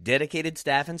League. Dedicated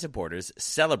staff and supporters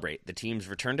celebrate the team's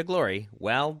return to glory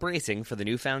while bracing for the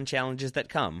newfound challenges that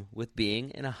come with being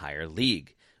in a higher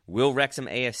league. Will Wrexham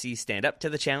AFC stand up to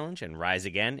the challenge and rise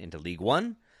again into League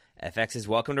One? FX's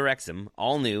Welcome to Wrexham,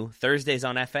 all new, Thursdays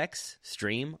on FX,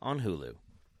 stream on Hulu.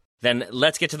 Then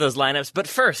let's get to those lineups. But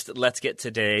first, let's get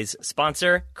to today's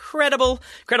sponsor, Credible.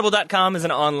 Credible.com is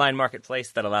an online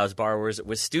marketplace that allows borrowers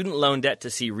with student loan debt to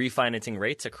see refinancing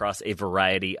rates across a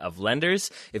variety of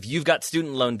lenders. If you've got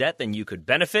student loan debt, then you could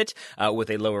benefit. With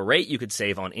a lower rate, you could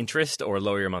save on interest or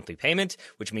lower your monthly payment,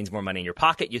 which means more money in your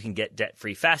pocket. You can get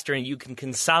debt-free faster, and you can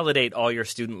consolidate all your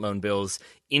student loan bills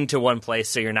into one place,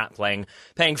 so you're not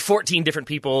paying 14 different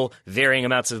people varying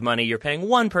amounts of money. You're paying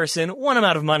one person, one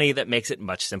amount of money that makes it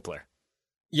much simpler.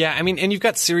 Yeah, I mean, and you've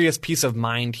got serious peace of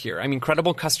mind here. I mean,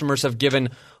 Credible customers have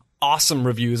given awesome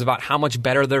reviews about how much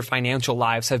better their financial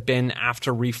lives have been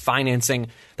after refinancing.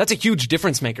 That's a huge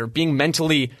difference maker. Being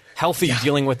mentally healthy,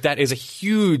 dealing with debt is a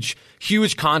huge,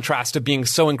 huge contrast to being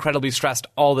so incredibly stressed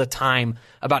all the time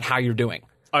about how you're doing.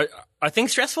 Are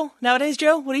things stressful nowadays,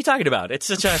 Joe? What are you talking about? It's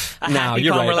such a happy, no,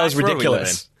 you're calm, right. That was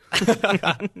ridiculous.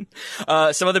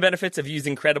 Some other benefits of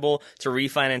using Credible to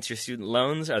refinance your student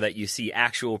loans are that you see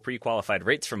actual pre-qualified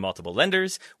rates from multiple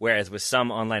lenders, whereas with some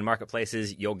online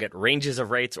marketplaces, you'll get ranges of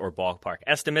rates or ballpark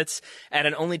estimates, and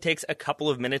it only takes a couple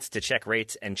of minutes to check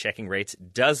rates, and checking rates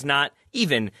does not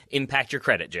even impact your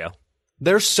credit, Joe.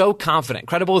 They're so confident.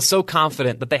 Credible is so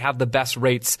confident that they have the best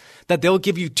rates that they'll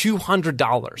give you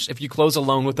 $200 if you close a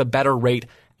loan with a better rate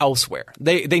elsewhere.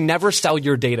 They never sell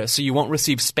your data, so you won't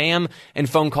receive spam and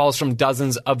phone calls from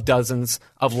dozens of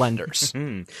lenders.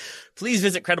 Please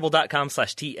visit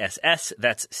credible.com/TSS.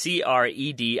 That's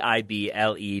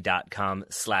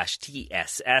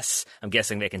credible.com/TSS. I'm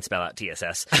guessing they can spell out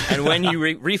TSS. And when you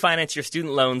refinance your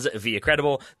student loans via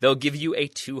Credible, they'll give you a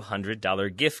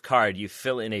 $200 gift card. You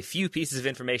fill in a few pieces of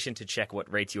information to check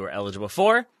what rates you are eligible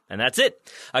for, and that's it.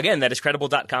 Again, that is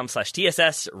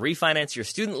credible.com/TSS. Refinance your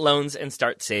student loans and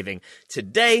start saving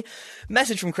today.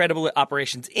 Message from Credible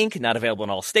Operations Inc. Not available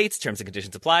in all states. Terms and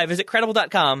conditions apply. Visit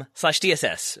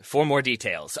credible.com/TSS for more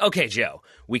details. Okay, Joe,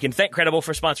 we can thank Credible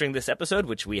for sponsoring this episode,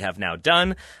 which we have now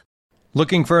done.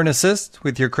 Looking for an assist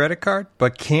with your credit card,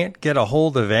 but can't get a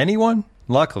hold of anyone?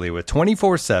 Luckily, with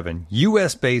 24/7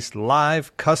 U.S.-based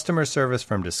live customer service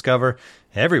from Discover,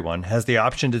 everyone has the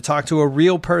option to talk to a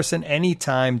real person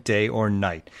anytime, day or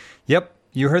night. Yep,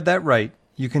 you heard that right.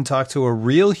 You can talk to a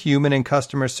real human in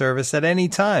customer service at any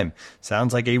time.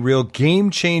 Sounds like a real game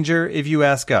changer if you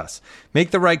ask us. Make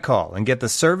the right call and get the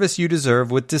service you deserve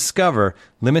with Discover.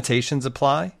 Limitations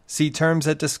apply. See terms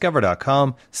at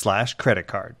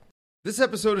discover.com/creditcard. This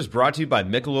episode is brought to you by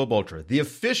Michelob Ultra, the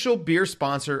official beer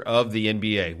sponsor of the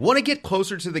NBA. Want to get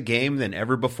closer to the game than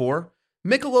ever before?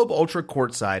 Michelob Ultra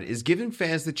Courtside is giving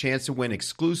fans the chance to win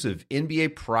exclusive NBA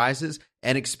prizes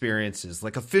and experiences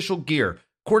like official gear,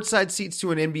 courtside seats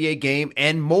to an NBA game,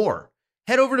 and more.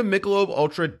 Head over to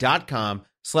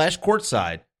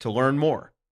MichelobUltra.com/courtside to learn more.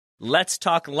 Let's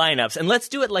talk lineups, and let's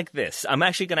do it like this. I'm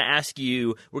actually going to ask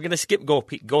you, we're going to skip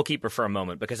goalkeeper for a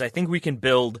moment, because I think we can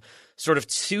build sort of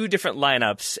two different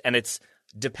lineups, and it's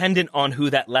dependent on who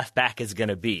that left back is going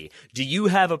to be. Do you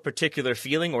have a particular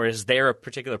feeling, or is there a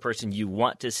particular person you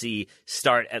want to see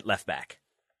start at left back?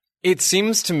 It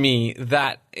seems to me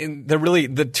that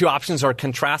the two options are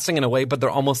contrasting in a way, but they're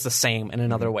almost the same in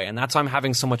another way. And that's why I'm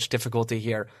having so much difficulty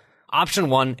here. Option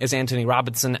one is Anthony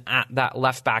Robinson at that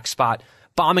left back spot.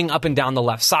 bombing up and down the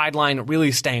left sideline,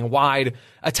 really staying wide,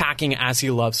 attacking as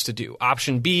he loves to do.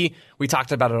 Option B, we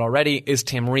talked about it already, is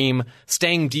Tim Ream,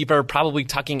 staying deeper, probably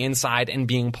tucking inside and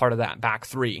being part of that back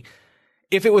three.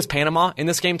 If it was Panama in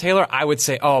this game, Taylor, I would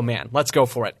say, oh man, let's go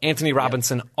for it. Anthony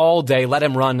Robinson all day. Let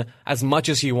him run as much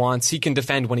as he wants. He can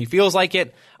defend when he feels like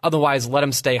it. Otherwise, let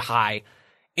him stay high.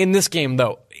 In this game,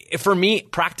 though, for me,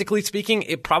 practically speaking,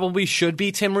 it probably should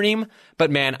be Tim Ream.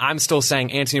 But man, I'm still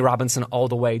saying Anthony Robinson all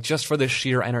the way just for the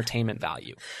sheer entertainment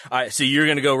value. All right, so you're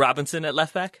going to go Robinson at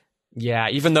left back? Yeah,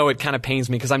 even though it kind of pains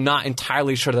me because I'm not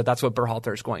entirely sure that that's what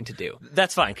Berhalter is going to do.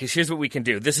 That's fine, because here's what we can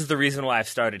do. This is the reason why I've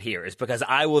started here, is because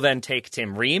I will then take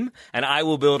Tim Ream, and I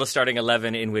will build a starting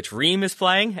 11 in which Ream is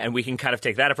playing, and we can kind of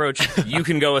take that approach. You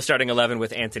can go a starting 11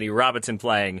 with Anthony Robinson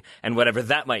playing, and whatever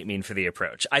that might mean for the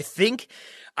approach. I think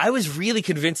I was really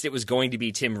convinced it was going to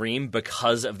be Tim Ream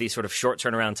because of the sort of short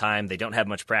turnaround time. They don't have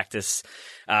much practice.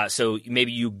 So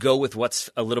maybe you go with what's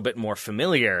a little bit more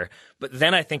familiar. But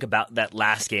then I think about that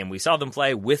last game we saw them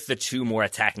play with the two more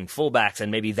attacking fullbacks,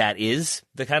 and maybe that is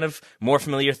the kind of more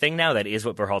familiar thing now. That is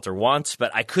what Berhalter wants,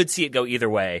 but I could see it go either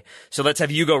way. So let's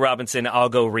have you go Robinson, I'll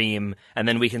go Ream, and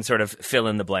then we can sort of fill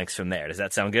in the blanks from there. Does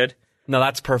that sound good? No,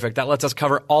 that's perfect. That lets us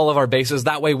cover all of our bases.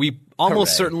 That way we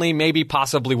almost certainly, maybe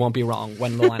possibly won't be wrong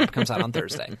when the lineup comes out on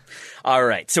Thursday. All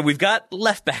right. So we've got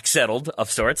left back settled of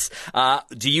sorts.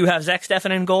 Do you have Zach Steffen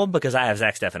in goal? Because I have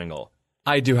Zach Steffen in goal.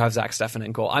 I do have Zach Steffen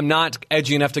in goal. I'm not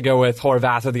edgy enough to go with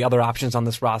Horvath or the other options on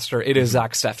this roster. It is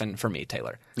Zach Steffen for me,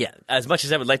 Taylor. Yeah, as much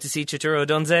as I would like to see Chituro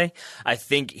Odunze, I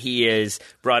think he is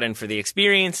brought in for the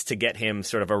experience to get him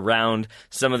sort of around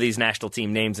some of these national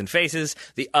team names and faces.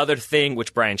 The other thing,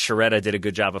 which Brian Sciaretta did a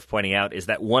good job of pointing out, is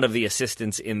that one of the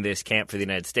assistants in this camp for the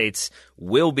United States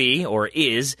will be, or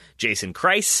is, Jason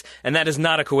Kreis, and that is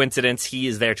not a coincidence. He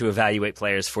is there to evaluate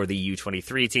players for the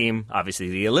U23 team, obviously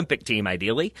the Olympic team,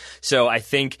 ideally. So I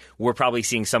think we're probably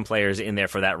seeing some players in there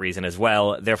for that reason as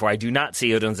well. Therefore, I do not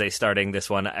see Odunze starting this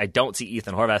one. I don't see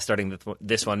Ethan Horvath starting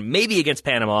this one, maybe against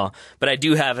Panama, but I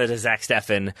do have it as Zach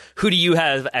Steffen. Who do you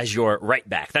have as your right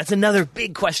back? That's another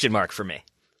big question mark for me.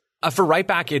 For right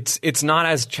back, it's not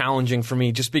as challenging for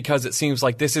me just because it seems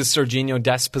like this is Sergiño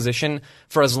Dest's position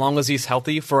for as long as he's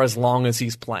healthy, for as long as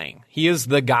he's playing. He is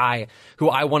the guy who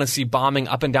I want to see bombing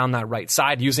up and down that right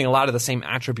side, using a lot of the same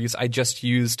attributes I just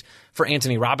used for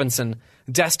Anthony Robinson.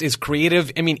 Dest is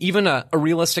creative. I mean, even a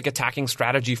realistic attacking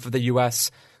strategy for the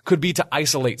U.S. could be to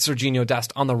isolate Sergiño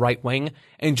Dest on the right wing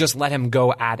and just let him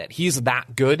go at it. He's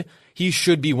that good. He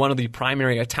should be one of the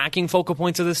primary attacking focal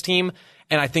points of this team,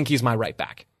 and I think he's my right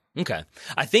back. Okay.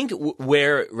 I think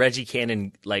where Reggie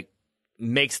Cannon,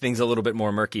 makes things a little bit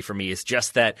more murky for me is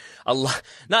just that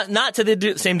not to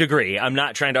the same degree. I'm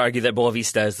not trying to argue that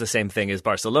Boavista is the same thing as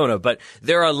Barcelona, but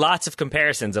there are lots of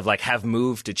comparisons of have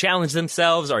moved to challenge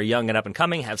themselves, are young and up and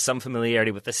coming, have some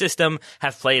familiarity with the system,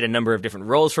 have played a number of different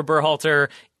roles for Berhalter.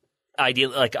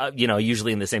 Ideally,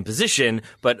 usually in the same position,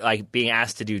 but being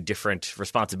asked to do different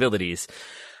responsibilities.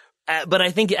 But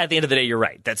I think at the end of the day, you're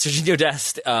right. That Sergiño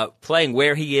Dest, playing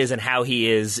where he is and how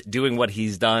he is, doing what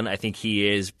he's done, I think he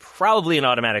is probably an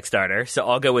automatic starter. So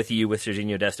I'll go with you with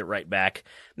Sergiño Dest at right back.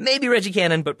 Maybe Reggie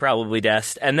Cannon, but probably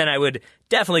Dest. And then I would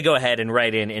definitely go ahead and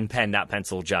write in pen, not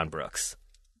pencil, John Brooks.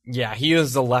 Yeah, he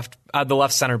is the left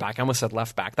center back. I almost said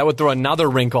left back. That would throw another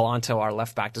wrinkle onto our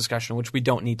left back discussion, which we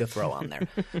don't need to throw on there.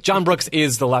 John Brooks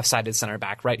is the left-sided center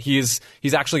back, right? He's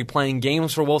actually playing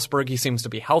games for Wolfsburg. He seems to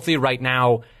be healthy right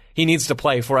now. He needs to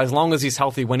play for as long as he's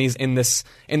healthy. When he's in this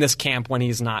camp, when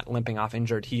he's not limping off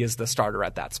injured, he is the starter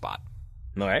at that spot.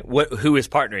 All right. Who is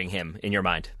partnering him in your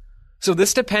mind? So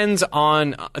this depends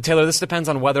on, Taylor,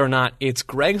 whether or not it's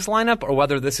Greg's lineup or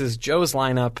whether this is Joe's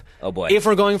lineup. Oh, boy. If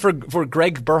we're going for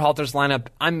Greg Berhalter's lineup,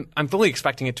 I'm fully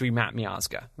expecting it to be Matt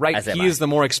Miazga, right? He is the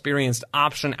more experienced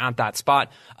option at that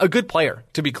spot. A good player,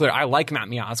 to be clear. I like Matt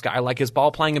Miazga. I like his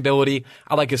ball-playing ability.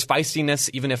 I like his feistiness,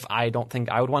 even if I don't think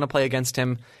I would want to play against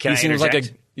him. Can I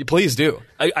interject? Please do.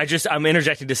 I'm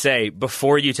interjecting to say,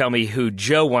 before you tell me who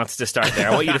Joe wants to start there,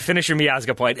 I want you to finish your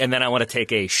Miazga point, and then I want to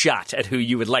take a shot at who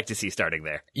you would like to see starting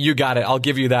there. You got it. I'll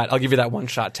give you that one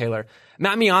shot, Taylor.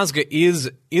 Matt Miazga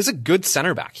is a good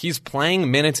center back. He's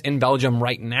playing minutes in Belgium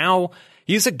right now.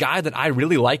 He's a guy that I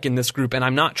really like in this group, and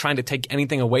I'm not trying to take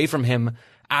anything away from him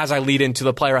as I lead into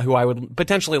the player who I would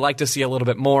potentially like to see a little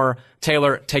bit more.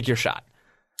 Taylor, take your shot.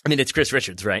 I mean, it's Chris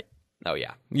Richards, right? Oh,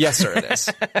 yeah. Yes, sir, it is.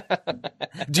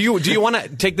 Do you want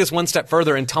to take this one step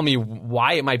further and tell me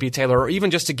why it might be Taylor, or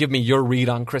even just to give me your read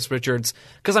on Chris Richards?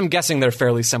 Because I'm guessing they're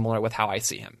fairly similar with how I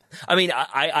see him. I mean,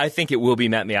 I think it will be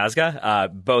Matt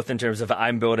Miazga, both in terms of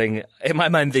I'm building, in my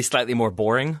mind, the slightly more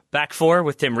boring back four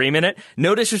with Tim Ream in it.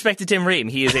 No disrespect to Tim Ream.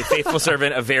 He is a faithful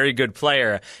servant, a very good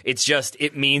player. It's just,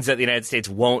 it means that the United States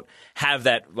won't have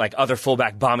that like other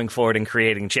fullback bombing forward and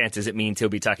creating chances. It means he'll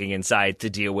be tucking inside to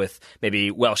deal with maybe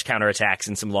Welsh counterattacks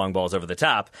and some long balls over the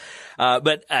top.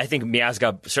 But I think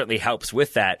Miazga certainly helps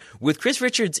with that. With Chris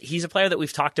Richards, he's a player that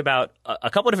we've talked about a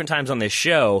couple of different times on this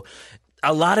show.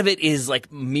 A lot of it is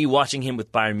like me watching him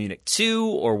with Bayern Munich 2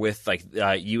 or with like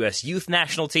U.S. youth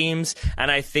national teams. And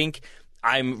I think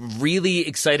I'm really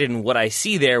excited in what I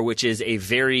see there, which is a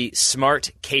very smart,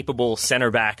 capable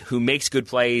center back who makes good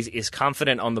plays, is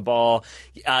confident on the ball,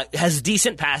 has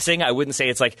decent passing. I wouldn't say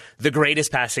it's like the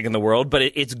greatest passing in the world, but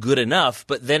it's good enough.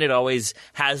 But then it always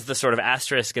has the sort of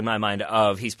asterisk in my mind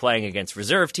of he's playing against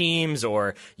reserve teams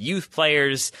or youth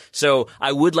players. So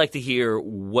I would like to hear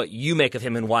what you make of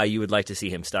him and why you would like to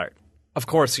see him start. Of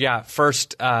course, yeah.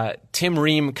 First, Tim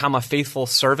Ream, faithful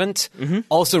servant,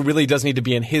 also really does need to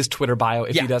be in his Twitter bio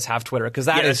if he does have Twitter, because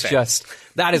that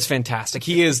is fantastic.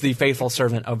 He is the faithful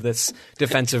servant of this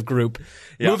defensive group.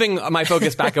 Moving my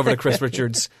focus back over to Chris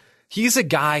Richards, he's a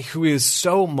guy who is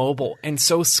so mobile and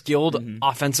so skilled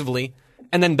offensively,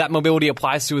 and then that mobility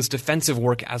applies to his defensive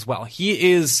work as well.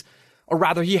 He is, or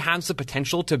rather, he has the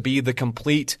potential to be the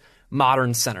complete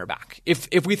modern center back.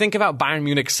 If we think about Bayern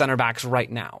Munich center backs right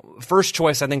now, first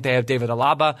choice, I think they have David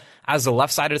Alaba as the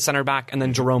left-sided center back and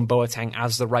then Jerome Boateng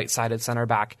as the right-sided center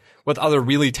back with other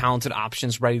really talented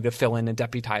options ready to fill in and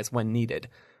deputize when needed.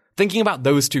 Thinking about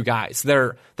those two guys,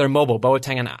 they're mobile.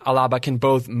 Boateng and Alaba can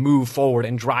both move forward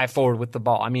and drive forward with the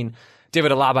ball. I mean,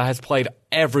 David Alaba has played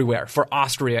everywhere for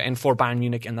Austria and for Bayern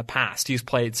Munich in the past. He's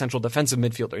played central defensive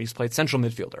midfielder. He's played central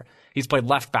midfielder. He's played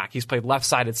left back. He's played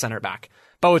left-sided center back.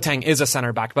 Boateng is a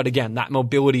center back, but again, that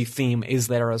mobility theme is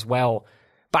there as well.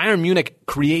 Bayern Munich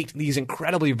create these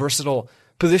incredibly versatile,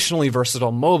 positionally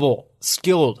versatile, mobile,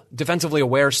 skilled, defensively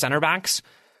aware center backs.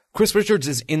 Chris Richards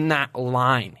is in that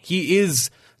line. He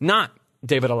is not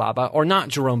David Alaba or not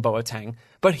Jerome Boateng,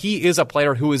 but he is a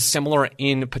player who is similar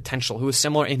in potential, who is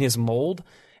similar in his mold.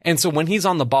 And so when he's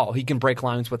on the ball, he can break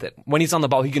lines with it. When he's on the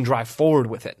ball, he can drive forward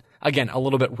with it. Again, a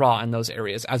little bit raw in those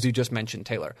areas, as you just mentioned,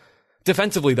 Taylor.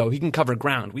 Defensively, though, he can cover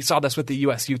ground. We saw this with the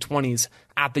U.S. U20s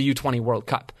at the U20 World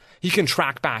Cup. He can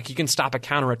track back. He can stop a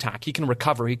counterattack. He can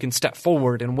recover. He can step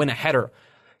forward and win a header.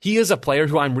 He is a player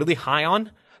who I'm really high on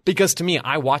because, to me,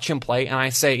 I watch him play and I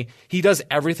say he does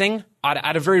everything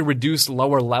at a very reduced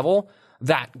lower level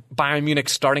that Bayern Munich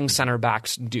starting center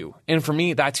backs do. And for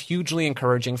me, that's hugely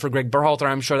encouraging. For Greg Berhalter,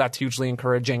 I'm sure that's hugely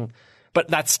encouraging. But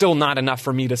that's still not enough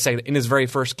for me to say that in his very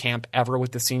first camp ever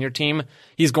with the senior team,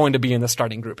 he's going to be in the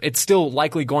starting group. It's still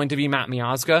likely going to be Matt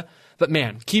Miazga. But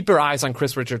man, keep your eyes on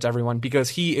Chris Richards, everyone, because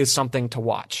he is something to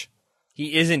watch.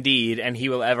 He is indeed, and he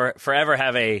will forever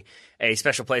have a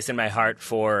special place in my heart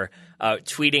for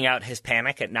tweeting out his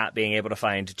panic at not being able to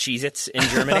find Cheez-Its in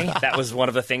Germany. That was one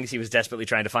of the things he was desperately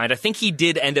trying to find. I think he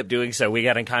did end up doing so. We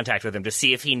got in contact with him to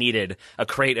see if he needed a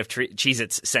crate of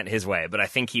Cheez-Its sent his way, but I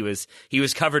think he was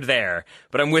covered there.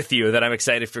 But I'm with you that I'm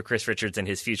excited for Chris Richards and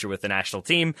his future with the national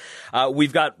team.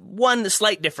 We've got one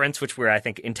slight difference, which we're, I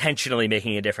think, intentionally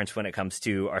making a difference when it comes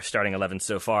to our starting 11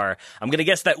 so far. I'm going to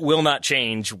guess that will not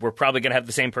change. We're probably going to have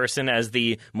the same person as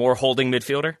the more holding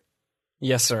midfielder.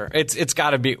 Yes, sir. It's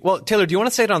got to be. Well, Taylor, do you want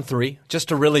to say it on 3 just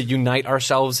to really unite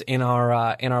ourselves in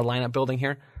our lineup building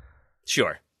here?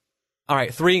 Sure. All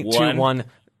right, 3, 2, 1.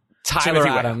 Tyler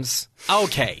Adams.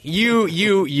 Okay,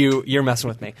 you're messing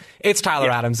with me. It's Tyler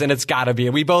Adams, and it's got to be.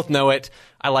 We both know it.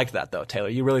 I like that though, Taylor.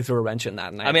 You really threw a wrench in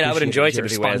that. And I would enjoy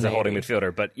Timothy Weah as a holding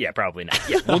midfielder, but yeah, probably not.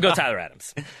 Yeah, we'll go Tyler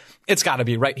Adams. It's got to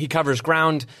be, right? He covers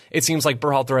ground. It seems like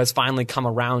Berhalter has finally come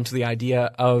around to the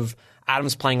idea of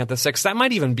Adams playing at the 6. That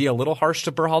might even be a little harsh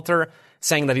to Berhalter,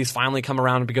 saying that he's finally come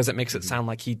around because it makes it sound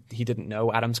like he didn't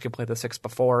know Adams could play the 6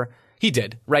 before. He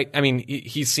did, right? I mean,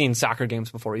 he's seen soccer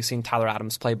games before. He's seen Tyler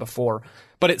Adams play before.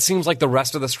 But it seems like the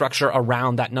rest of the structure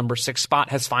around that number 6 spot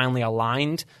has finally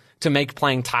aligned to make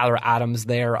playing Tyler Adams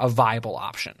there a viable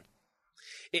option.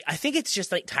 I think it's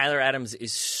just like Tyler Adams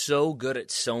is so good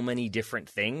at so many different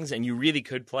things, and you really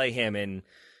could play him in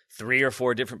 3 or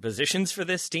 4 different positions for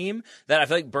this team that I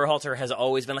feel like Berhalter has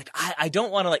always been like, I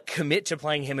don't want to like commit to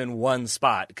playing him in one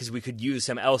spot because we could use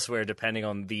him elsewhere depending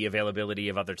on the availability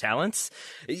of other talents.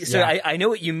 So Yeah. I know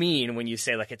what you mean when you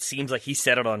say like it seems like he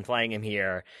settled on playing him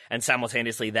here and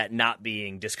simultaneously that not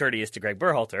being discourteous to Greg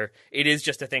Berhalter. It is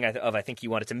just a thing I think he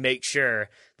wanted to make sure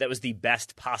that was the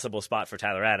best possible spot for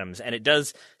Tyler Adams. And it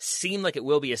does seem like it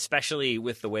will be, especially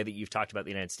with the way that you've talked about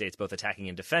the United States, both attacking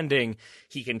and defending.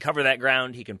 He can cover that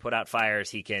ground. He can put out fires.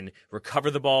 He can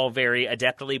recover the ball very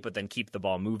adeptly, but then keep the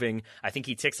ball moving. I think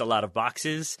he ticks a lot of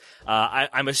boxes.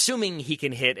 I'm assuming he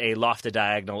can hit a lofted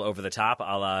diagonal over the top,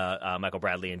 a la Michael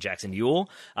Bradley and Jackson Ewell.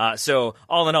 So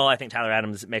all in all, I think Tyler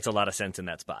Adams makes a lot of sense in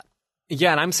that spot.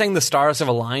 Yeah, and I'm saying the stars have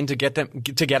aligned to get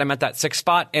him at that 6th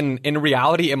spot. And in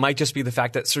reality, it might just be the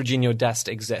fact that Serginho Dest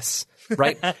exists,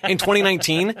 right? In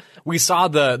 2019, we saw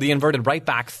the inverted right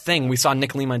back thing. We saw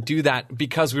Nick Lima do that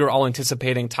because we were all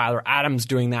anticipating Tyler Adams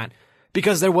doing that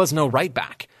because there was no right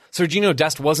back. Serginho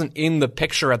Dest wasn't in the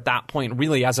picture at that point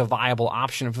really as a viable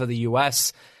option for the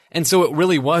U.S., and so it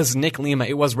really was Nick Lima.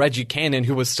 It was Reggie Cannon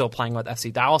who was still playing with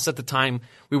FC Dallas at the time.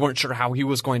 We weren't sure how he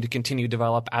was going to continue to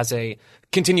develop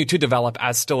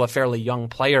as still a fairly young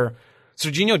player.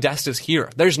 Serginho Dest is here.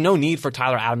 There's no need for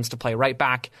Tyler Adams to play right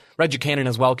back. Reggie Cannon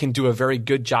as well can do a very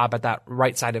good job at that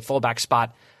right-sided fullback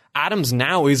spot. Adams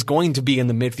now is going to be in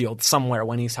the midfield somewhere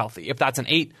when he's healthy. If that's an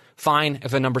 8, fine.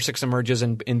 If a number 6 emerges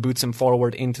and boots him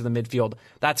forward into the midfield,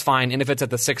 that's fine. And if it's at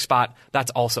the 6th spot,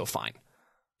 that's also fine.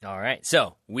 All right,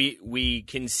 so we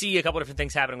can see a couple different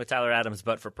things happening with Tyler Adams,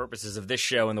 but for purposes of this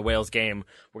show and the Wales game,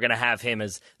 we're going to have him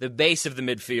as the base of the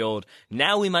midfield.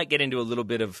 Now we might get into a little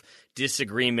bit of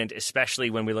disagreement, especially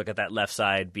when we look at that left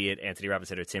side, be it Anthony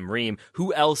Robinson or Tim Ream.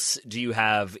 Who else do you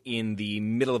have in the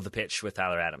middle of the pitch with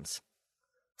Tyler Adams?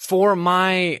 For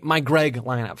my Greg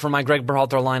lineup, for my Greg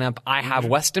Berhalter lineup, I have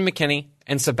Weston McKennie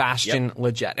and Sebastian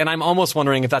Lletget. And I'm almost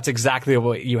wondering if that's exactly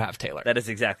what you have, Taylor. That is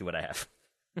exactly what I have.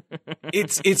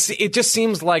 It just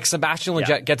seems like Sebastian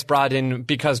Lletget gets brought in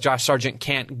because Josh Sargent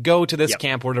can't go to this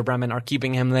camp. Werder Bremen are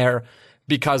keeping him there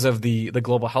because of the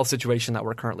global health situation that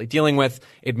we're currently dealing with.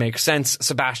 It makes sense.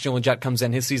 Sebastian Lletget comes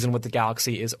in. His season with the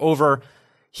Galaxy is over.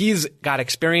 He's got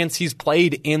experience. He's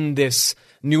played in this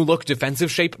new look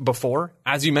defensive shape before.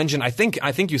 As you mentioned, I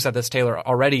think you said this, Taylor,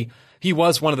 already. He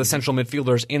was one of the central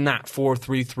midfielders in that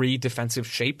 4-3-3 defensive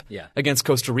shape against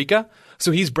Costa Rica.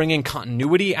 So he's bringing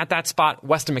continuity at that spot.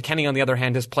 Weston McKennie, on the other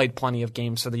hand, has played plenty of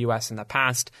games for the U.S. in the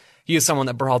past. He is someone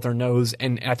that Berhalter knows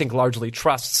and I think largely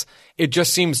trusts. It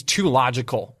just seems too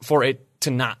logical for it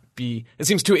to not be. It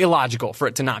seems too illogical for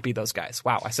it to not be those guys.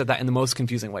 Wow, I said that in the most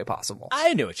confusing way possible.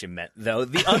 I knew what you meant, though.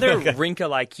 The other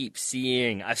wrinkle I keep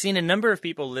seeing, I've seen a number of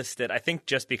people list it, I think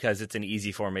just because it's an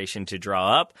easy formation to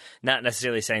draw up, not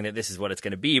necessarily saying that this is what it's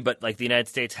going to be, but like the United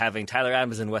States having Tyler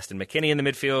Adams and Weston McKennie in the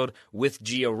midfield with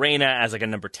Gio Reyna as like a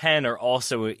number 10 are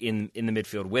also in the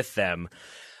midfield with them.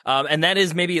 And that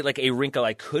is maybe like a wrinkle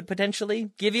I could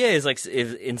potentially give you is like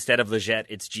if instead of Lletget,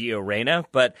 it's Gio Reyna.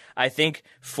 But I think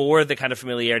for the kind of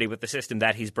familiarity with the system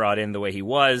that he's brought in the way he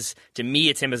was, to me,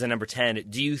 it's him as a number 10.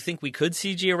 Do you think we could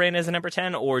see Gio Reyna as a number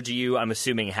 10, or do you, I'm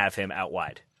assuming, have him out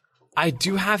wide? I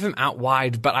do have him out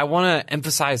wide, but I want to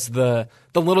emphasize the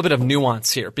little bit of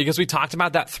nuance here because we talked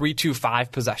about that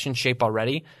 3-2-5 possession shape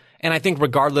already. And I think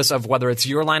regardless of whether it's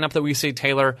your lineup that we see,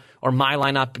 Taylor, or my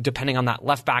lineup, depending on that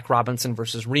left back, Robinson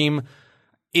versus Ream,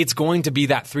 it's going to be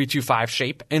that 3-2-5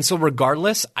 shape. And so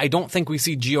regardless, I don't think we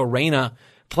see Gio Reyna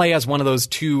play as one of those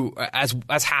two,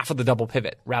 as half of the double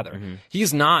pivot, rather. Mm-hmm.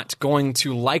 He's not going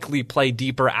to likely play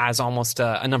deeper as almost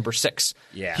a number 6.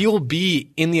 Yeah. He'll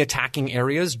be in the attacking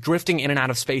areas, drifting in and out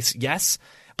of space, yes.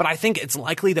 But I think it's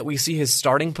likely that we see his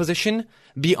starting position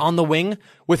be on the wing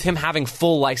with him having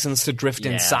full license to drift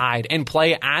inside and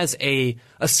play as a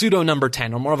pseudo number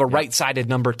 10 or more of a right-sided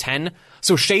number 10.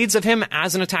 So shades of him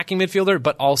as an attacking midfielder,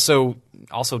 but also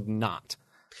not.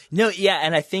 No, yeah,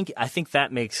 and I think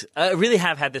that makes I really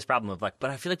have had this problem of like, but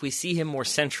I feel like we see him more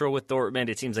central with Dortmund.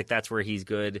 It seems like that's where he's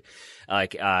good,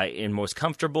 and most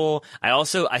comfortable. I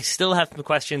still have some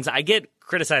questions. I get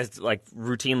criticized like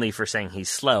routinely for saying he's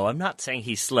slow. I'm not saying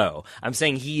he's slow. I'm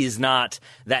saying he is not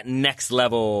that next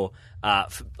level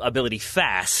ability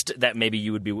fast that maybe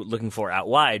you would be looking for out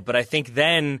wide. But I think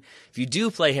then if you do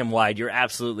play him wide, you're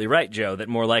absolutely right, Joe, that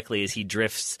more likely is he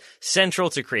drifts central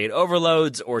to create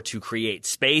overloads or to create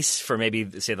space for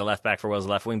maybe, say, the left back for Wales,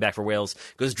 the left wing back for Wales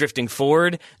goes drifting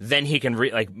forward. Then he can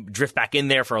drift back in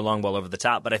there for a long ball over the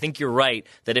top. But I think you're right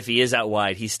that if he is out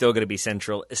wide, he's still going to be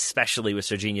central, especially with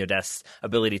Serginho Dest's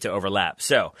ability to overlap.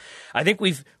 So I think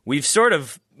we've sort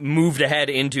of moved ahead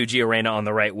into Gio Reyna on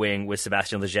the right wing with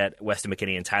Sebastian Lletget, Weston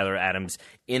McKennie, and Tyler Adams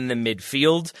in the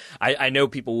midfield. I know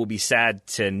people will be sad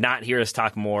to not hear us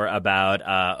talk more about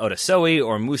Otasowie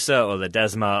or Musa or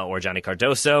Ledesma or Johnny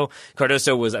Cardoso.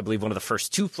 Cardoso was, I believe, one of the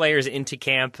first 2 players into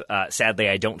camp. Sadly,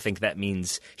 I don't think that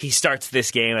means he starts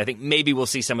this game. I think maybe we'll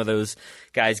see some of those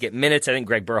guys get minutes. I think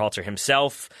Greg Berhalter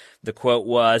himself, the quote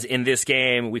was, in this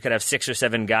game, we could have 6 or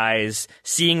 7 guys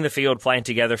seeing the field playing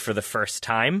together for the first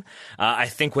time. I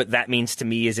think what that means to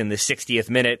me is in the 60th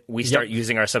minute, we start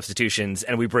using our substitutions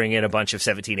and we bring in a bunch of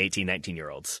 17, 18,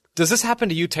 19-year-olds. Does this happen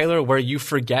to you, Taylor, where you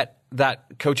forget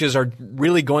that coaches are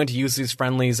really going to use these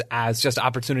friendlies as just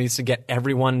opportunities to get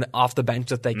everyone off the bench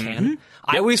that they can? Mm-hmm.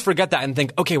 I always forget that and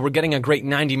think, okay, we're getting a great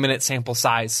 90-minute sample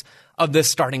size of this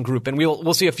starting group, and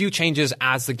we'll see a few changes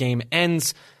as the game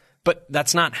ends. But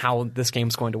that's not how this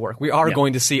game's going to work. We are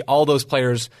going to see all those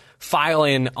players file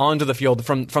in onto the field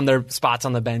from their spots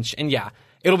on the bench. And yeah,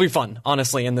 it'll be fun,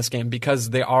 honestly, in this game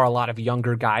because there are a lot of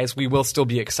younger guys. We will still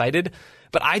be excited.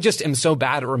 But I just am so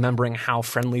bad at remembering how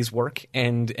friendlies work.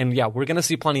 And yeah, we're going to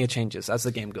see plenty of changes as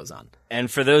the game goes on.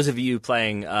 And for those of you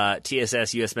playing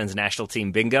TSS US Men's National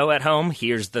Team Bingo at home,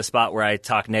 here's the spot where I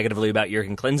talk negatively about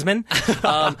Jurgen Klinsmann.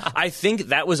 I think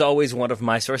that was always one of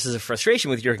my sources of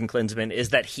frustration with Jurgen Klinsmann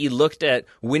is that he looked at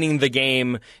winning the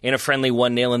game in a friendly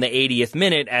 1-0 in the 80th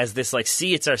minute as this, like,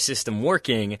 see, it's our system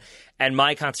working. And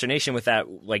my consternation with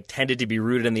that, like, tended to be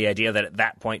rooted in the idea that at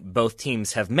that point both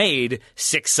teams have made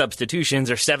 6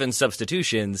 substitutions or 7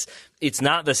 substitutions. It's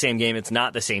not the same game. It's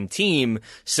not the same team.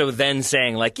 So then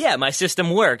saying, like, yeah, my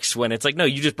system works, when it's like, no,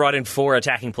 you just brought in 4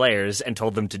 attacking players and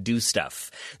told them to do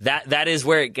stuff. That is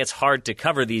where it gets hard to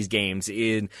cover these games.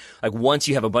 In like, once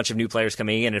you have a bunch of new players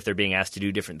coming in, if they're being asked to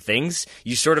do different things,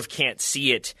 you sort of can't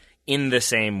see it in the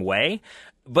same way.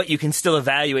 But you can still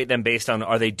evaluate them based on,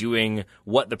 are they doing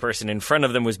what the person in front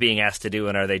of them was being asked to do,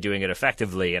 and are they doing it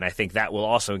effectively? And I think that will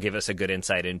also give us a good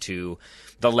insight into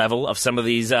the level of some of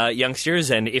these youngsters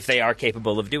and if they are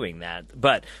capable of doing that.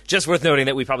 But just worth noting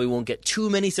that we probably won't get too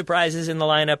many surprises in the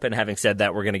lineup. And having said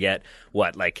that, we're going to get,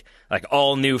 like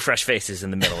all new fresh faces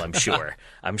in the middle, I'm sure.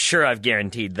 I'm sure I've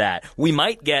guaranteed that. We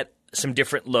might get some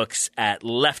different looks at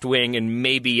left wing and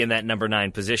maybe in that number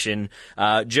 9 position.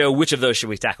 Joe, which of those should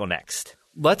we tackle next?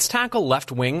 Let's tackle left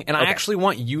wing, and okay. I actually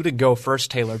want you to go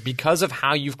first, Taylor, because of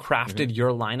how you've crafted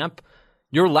your lineup.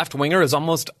 Your left winger is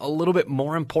almost a little bit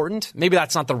more important. Maybe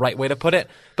that's not the right way to put it,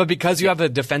 but because you have a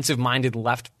defensive-minded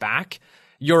left back,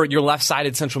 your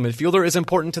left-sided central midfielder is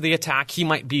important to the attack. He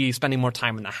might be spending more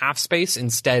time in the half space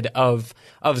instead of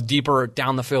deeper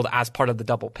down the field as part of the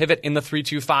double pivot in the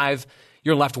 3-2-5.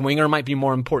 Your left winger might be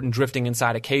more important drifting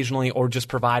inside occasionally or just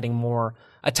providing more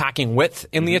attacking width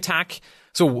in the attack.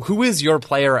 So who is your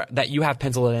player that you have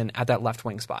penciled in at that left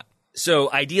wing spot?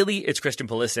 So ideally, it's Christian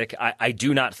Pulisic. I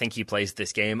do not think he plays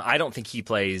this game. I don't think he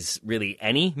plays really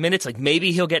any minutes. Like,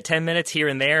 maybe he'll get 10 minutes here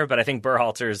and there, but I think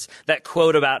Berhalter's, that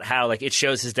quote about how, like, it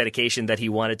shows his dedication that he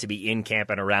wanted to be in camp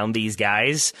and around these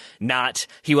guys, not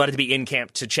he wanted to be in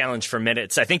camp to challenge for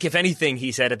minutes. I think, if anything,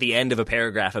 he said at the end of a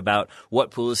paragraph about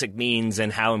what Pulisic means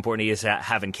and how important he is to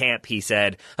have in camp, he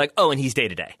said, like, oh, and he's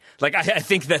day-to-day. Like, I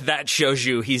think that shows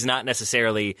you he's not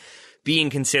necessarily being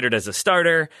considered as a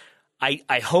starter.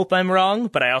 I hope I'm wrong,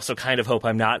 but I also kind of hope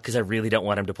I'm not, because I really don't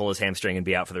want him to pull his hamstring and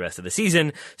be out for the rest of the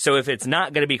season. So if it's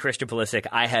not going to be Christian Pulisic,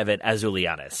 I have it as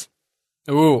Julianes.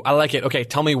 Ooh, I like it. Okay,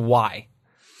 tell me why.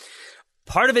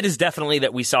 Part of it is definitely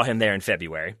that we saw him there in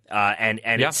February, and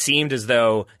it seemed as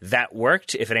though that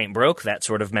worked. If it ain't broke, that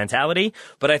sort of mentality.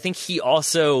 But I think he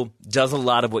also does a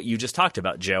lot of what you just talked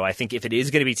about, Joe. I think if it is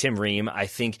going to be Tim Ream, I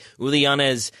think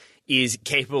Julianes is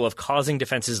capable of causing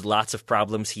defenses lots of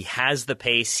problems. He has the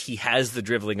pace, he has the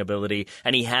dribbling ability,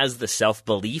 and he has the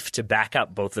self-belief to back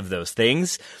up both of those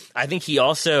things. I think he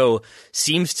also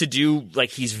seems to do,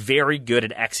 like, he's very good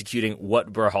at executing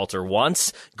what Berhalter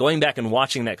wants. Going back and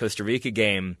watching that Costa Rica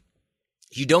game,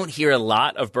 you don't hear a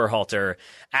lot of Berhalter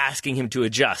asking him to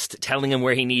adjust, telling him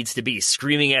where he needs to be,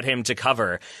 screaming at him to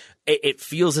cover. It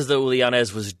feels as though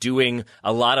Julianes was doing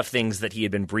a lot of things that he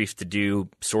had been briefed to do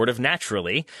sort of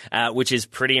naturally, which is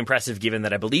pretty impressive given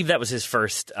that I believe that was his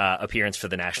first appearance for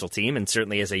the national team, and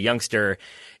certainly as a youngster,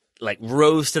 like,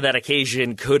 rose to that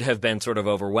occasion, could have been sort of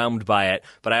overwhelmed by it.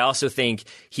 But I also think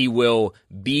he will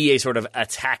be a sort of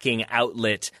attacking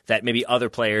outlet that maybe other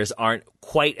players aren't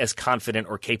quite as confident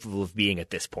or capable of being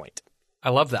at this point. I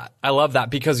love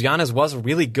that because Giannis was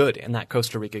really good in that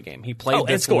Costa Rica game. He played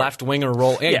this left winger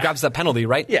role. And he grabs the penalty,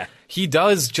 right? Yeah. He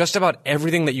does just about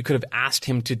everything that you could have asked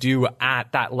him to do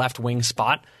at that left wing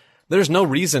spot. there's no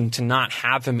reason to not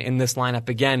have him in this lineup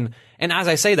again. And as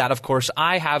I say that, of course,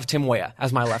 I have Tim Weah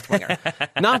as my left winger.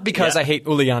 Not because I hate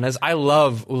Ulianes. I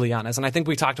love Ulianes. And I think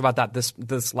we talked about that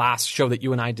this last show that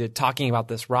you and I did talking about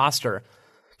this roster.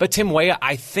 But Tim Weah,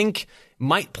 I think,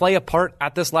 might play a part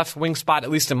at this left wing spot, at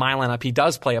least in my lineup. He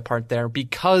does play a part there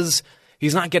because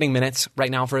he's not getting minutes right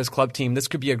now for his club team. This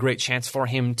could be a great chance for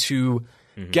him to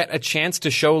get a chance to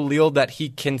show Lille that he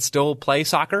can still play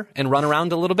soccer and run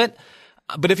around a little bit.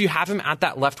 But if you have him at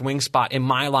that left wing spot in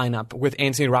my lineup with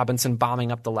Anthony Robinson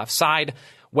bombing up the left side,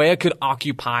 Weah could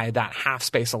occupy that half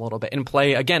space a little bit and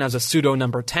play, again, as a pseudo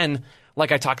number 10,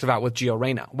 like I talked about with Gio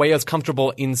Reyna. Weah's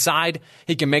comfortable inside.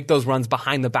 He can make those runs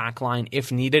behind the back line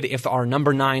if needed. If our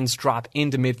number 9s drop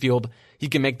into midfield, he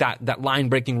can make that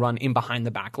line-breaking run in behind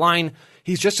the back line.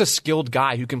 He's just a skilled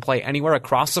guy who can play anywhere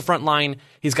across the front line.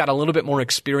 He's got a little bit more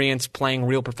experience playing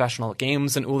real professional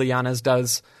games than Ulianes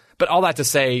does. But all that to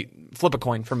say, flip a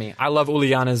coin for me. I love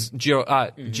Ulianes.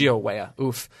 Gio Weah.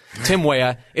 Oof. Tim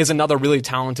Weah is another really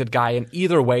talented guy, and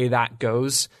either way that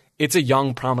goes, it's a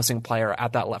young, promising player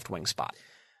at that left wing spot.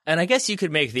 And I guess you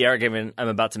could make the argument I'm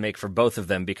about to make for both of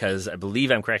them, because I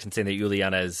believe I'm correct in saying that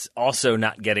Uliana is also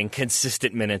not getting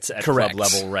consistent minutes at club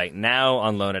level right now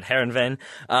on loan at Heerenveen.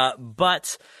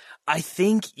 But I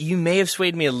think you may have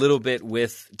swayed me a little bit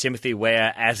with Timothy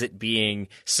Weah as it being,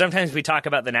 sometimes we talk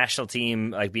about the national team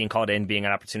like being called in, being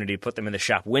an opportunity to put them in the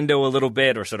shop window a little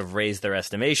bit or sort of raise their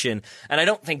estimation. And I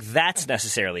don't think that's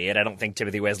necessarily it. I don't think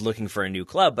Timothy Weah is looking for a new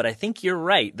club, but I think you're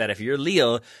right that if you're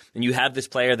Lille and you have this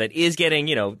player that is getting,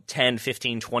 10,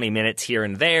 15, 20 minutes here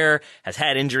and there, has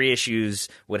had injury issues,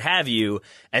 what have you,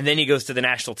 and then he goes to the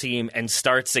national team and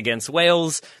starts against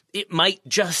Wales, it might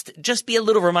just be a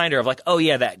little reminder of like, oh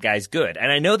yeah, that guy's good.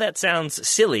 And I know that sounds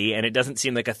silly and it doesn't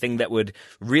seem like a thing that would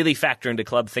really factor into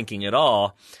club thinking at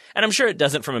all. And I'm sure it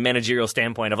doesn't from a managerial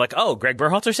standpoint of like, oh, Greg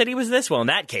Berhalter said he was this. Well, in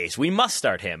that case, we must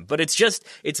start him. But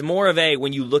it's more of a,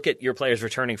 when you look at your players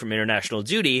returning from international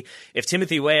duty, if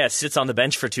Timothy Weah sits on the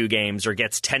bench for 2 games or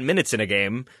gets 10 minutes in a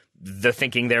game, the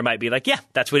thinking there might be like, yeah,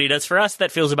 that's what he does for us.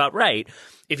 That feels about right.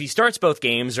 If he starts both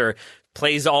games or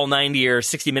plays all 90 or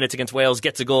 60 minutes against Wales,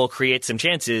 gets a goal, creates some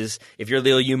chances, if you're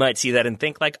Lille, you might see that and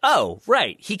think like, oh,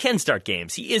 right, he can start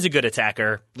games. He is a good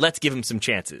attacker. Let's give him some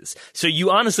chances. So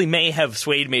you honestly may have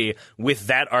swayed me with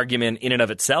that argument in and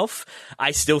of itself.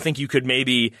 I still think you could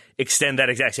maybe extend that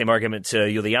exact same argument to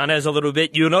Ulianes a little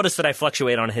bit. You'll notice that I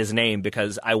fluctuate on his name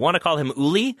because I want to call him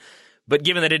Uli, but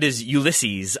given that it is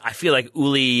Ulysses, I feel like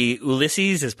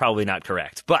Ulysses is probably not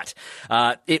correct. But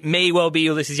it may well be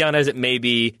Ulysses Yanez, it may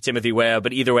be Timothy Weah,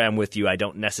 but either way I'm with you. I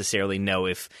don't necessarily know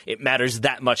if it matters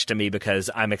that much to me because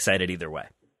I'm excited either way.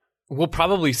 We'll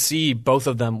probably see both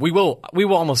of them. We will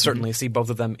almost certainly see both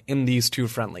of them in these 2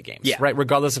 friendly games, right?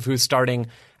 Regardless of who's starting,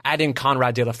 add in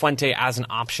Conrad de la Fuente as an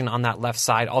option on that left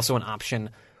side, also an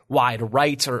option wide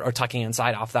right or tucking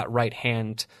inside off that right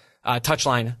hand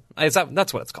touchline.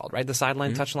 That's what it's called, right? The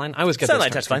sideline touchline? I always get those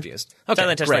terms confused. Okay,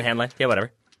 sideline, touchline, handline. Yeah,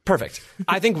 whatever. Perfect.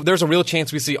 I think there's a real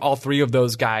chance we see all 3 of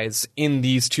those guys in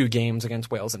these 2 games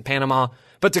against Wales and Panama.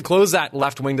 But to close that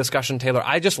left wing discussion, Taylor,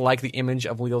 I just like the image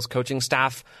of Lille's coaching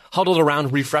staff huddled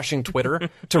around refreshing Twitter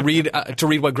to read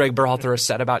what Greg Berhalter has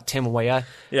said about Tim Weah.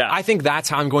 Yeah. I think that's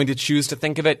how I'm going to choose to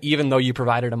think of it, even though you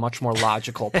provided a much more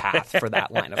logical path for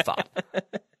that line of thought.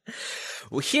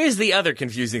 Well, here's the other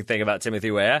confusing thing about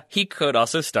Timothy Weah. He could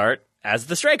also start as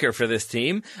the striker for this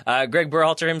team. Greg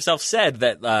Berhalter himself said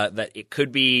that it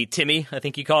could be Timmy, I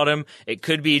think he called him. It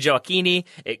could be Gioacchini.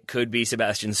 It could be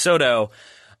Sebastian Soto.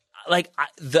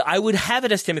 I would have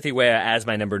it as Timothy Weah as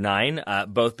my number 9,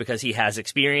 both because he has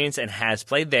experience and has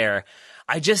played there.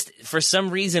 I just, for some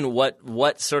reason,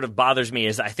 what sort of bothers me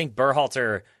is I think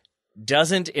Berhalter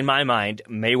doesn't, in my mind,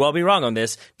 may well be wrong on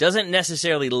this, doesn't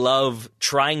necessarily love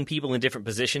trying people in different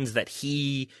positions that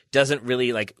he doesn't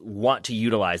really want to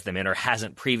utilize them in or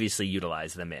hasn't previously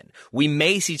utilized them in. We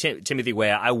may see Timothy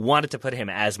Weah. I wanted to put him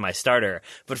as my starter,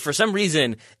 but for some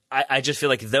reason, I just feel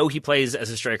like though he plays as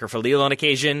a striker for Lille on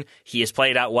occasion, he has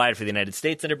played out wide for the United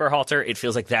States under Berhalter. It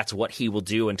feels like that's what he will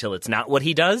do until it's not what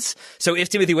he does. So if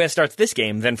Timothy Weah starts this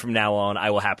game, then from now on,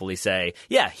 I will happily say,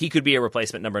 yeah, he could be a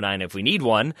replacement number 9 if we need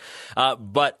one.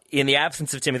 But in the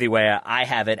absence of Timothy Weah, I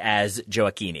have it as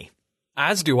Gioacchini.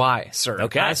 As do I, sir.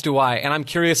 Okay. As do I. And I'm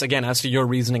curious, again, as to your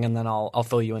reasoning, and then I'll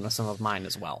fill you in with some of mine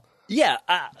as well. Yeah.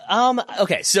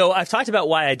 Okay. So I've talked about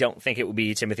why I don't think it would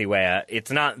be Timothy Weah.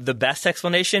 It's not the best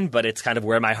explanation, but it's kind of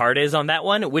where my heart is on that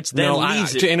one, which then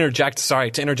leaves to interject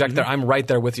there. I'm right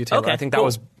there with you, Taylor. Okay, I think that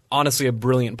was honestly a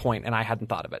brilliant point, and I hadn't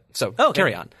thought of it. So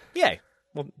carry on. Yay.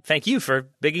 Well, thank you for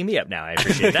bigging me up now. I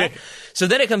appreciate that. So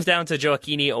then it comes down to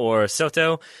Gioacchini or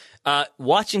Soto.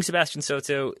 Watching Sebastian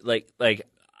Soto,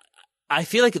 I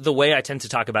feel like the way I tend to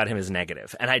talk about him is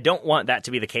negative, and I don't want that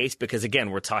to be the case because, again,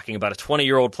 we're talking about a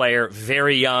 20-year-old player,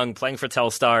 very young, playing for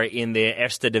Telstar in the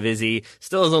Eerste Divisie,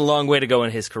 still has a long way to go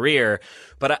in his career,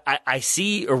 but I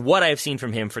see, or what I've seen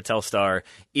from him for Telstar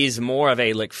is more of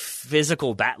a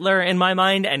physical battler in my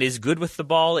mind, and is good with the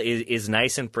ball, is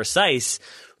nice and precise.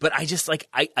 But I just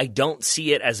I don't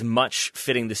see it as much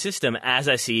fitting the system as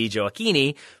I see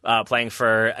Gioacchini playing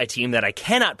for a team that I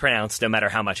cannot pronounce no matter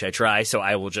how much I try. So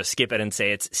I will just skip it and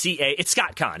say it's It's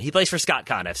Scott Kahn. He plays for Scott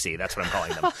Kahn FC. That's what I'm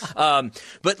calling them.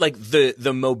 But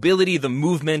the mobility, the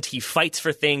movement, he fights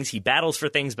for things, he battles for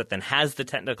things, but then has the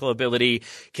technical ability,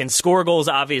 can score goals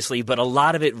obviously, but a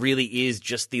lot of it really is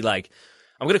just the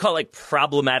I'm going to call it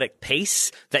problematic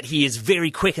pace, that he is very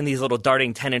quick in these little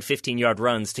darting 10 and 15-yard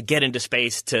runs to get into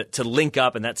space, to link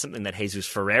up, and that's something that Jesus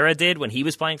Ferreira did when he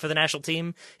was playing for the national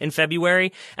team in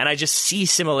February. And I just see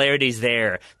similarities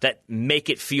there that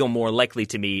make it feel more likely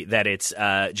to me that it's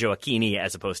Gioacchini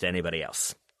as opposed to anybody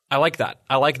else. I like that.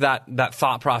 I like that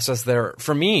thought process there.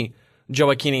 For me,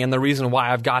 Gioacchini, and the reason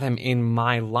why I've got him in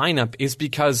my lineup is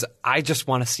because I just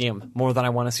want to see him more than I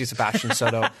want to see Sebastian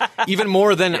Soto, even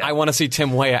more than I want to see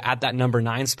Tim Weah at that number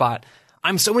 9 spot.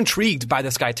 I'm so intrigued by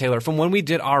this guy, Taylor. From when we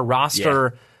did our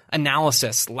roster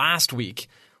analysis last week,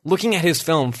 looking at his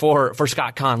film for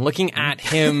Scott Kahn, looking at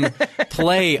him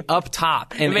play up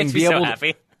top and be able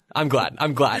happy. I'm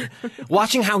glad.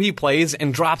 Watching how he plays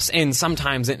and drops in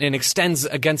sometimes and extends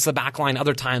against the back line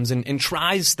other times and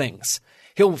tries things.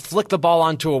 He'll flick the ball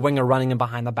onto a winger running in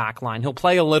behind the back line. He'll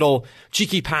play a little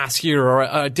cheeky pass here or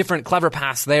a different clever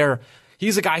pass there.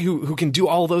 He's a guy who can do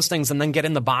all those things and then get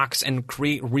in the box and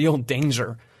create real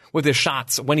danger with his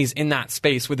shots when he's in that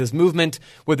space, with his movement,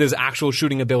 with his actual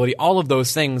shooting ability, all of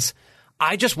those things.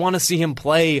 I just want to see him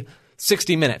play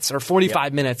 60 minutes or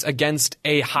 45 minutes against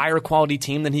a higher quality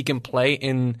team than he can play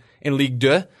in Ligue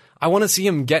 2. I want to see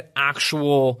him get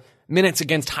actual minutes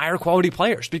against higher quality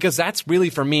players because that's really,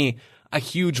 for me, a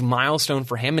huge milestone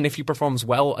for him. And if he performs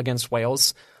well against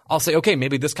Wales, I'll say, okay,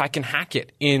 maybe this guy can hack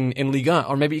it in Ligue 1,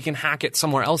 or maybe he can hack it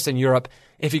somewhere else in Europe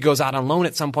if he goes out on loan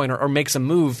at some point or makes a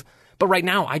move. But right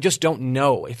now, I just don't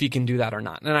know if he can do that or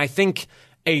not. And I think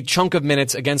a chunk of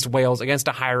minutes against Wales, against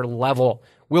a higher level,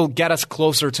 will get us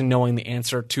closer to knowing the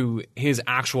answer to his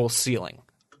actual ceiling.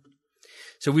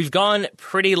 So we've gone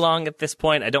pretty long at this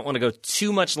point. I don't want to go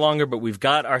too much longer, but we've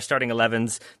got our starting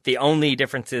 11s. The only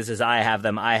difference is I have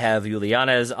them. I have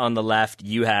Julianez on the left.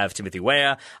 You have Timothy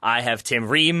Weah. I have Tim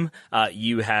Ream.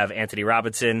 You have Anthony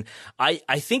Robinson. I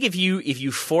think if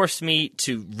you force me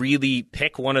to really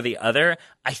pick one or the other,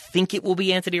 I think it will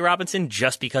be Anthony Robinson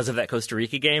just because of that Costa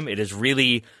Rica game. It is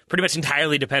really pretty much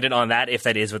entirely dependent on that, if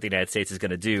that is what the United States is going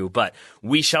to do. But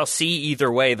we shall see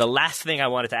either way. The last thing I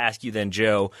wanted to ask you then,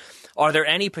 Joe, are there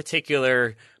any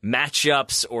particular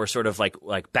matchups or sort of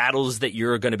like battles that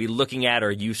you're going to be looking at or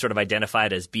you sort of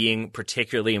identified as being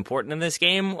particularly important in this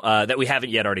game that we haven't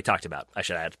yet already talked about, I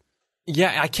should add?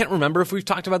 Yeah, I can't remember if we've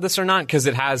talked about this or not because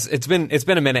it's been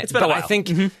a minute. It's been a while.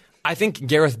 I think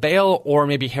Gareth Bale or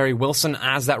maybe Harry Wilson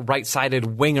as that right-sided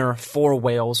winger for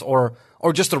Wales or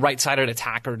just a right-sided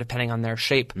attacker depending on their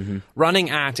shape. Running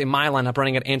at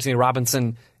Anthony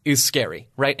Robinson is scary,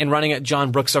 right? And running at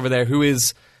John Brooks over there, who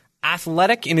is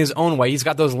athletic in his own way. He's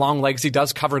got those long legs. He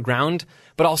does cover ground,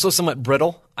 but also somewhat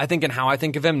brittle, I think, in how I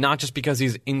think of him, not just because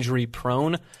he's injury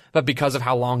prone, but because of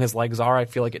how long his legs are. I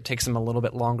feel like it takes him a little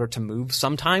bit longer to move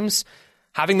sometimes.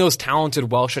 Having those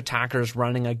talented Welsh attackers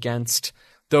running against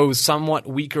those somewhat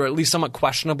weaker, at least somewhat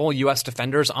questionable U.S.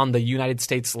 defenders on the United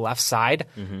States left side,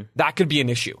 that could be an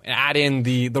issue. Add in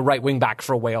the right wing back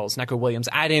for Wales, Neco Williams.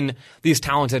 Add in these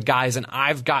talented guys, and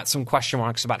I've got some question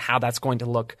marks about how that's going to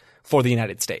look for the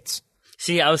United States.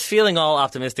 See, I was feeling all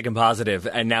optimistic and positive,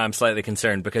 and now I'm slightly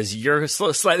concerned because you're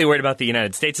slightly worried about the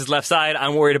United States' left side.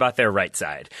 I'm worried about their right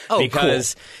side. Oh,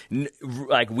 because, cool.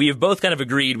 We've both kind of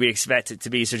agreed we expect it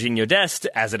to be Serginho Dest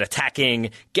as an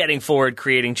attacking, getting forward,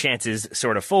 creating chances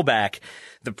sort of fullback.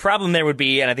 The problem there would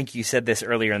be, and I think you said this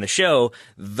earlier in the show,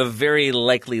 the very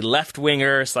likely left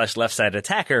winger / left side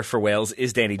attacker for Wales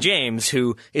is Danny James,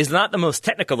 who is not the most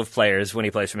technical of players when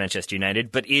he plays for Manchester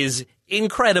United, but is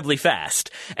incredibly fast.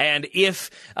 And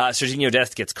if Serginho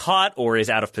Dest gets caught or is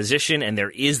out of position and there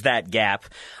is that gap,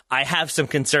 I have some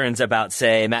concerns about,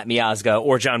 say, Matt Miazga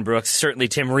or John Brooks, certainly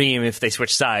Tim Ream if they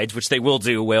switch sides, which they will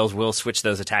do. Wales will switch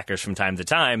those attackers from time to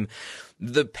time.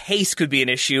 the pace could be an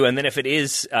issue. And then if it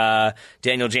is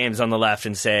Daniel James on the left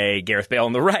and, say, Gareth Bale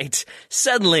on the right,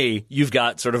 suddenly you've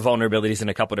got sort of vulnerabilities in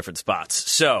a couple different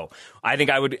spots. So I think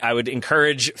I would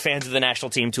encourage fans of the national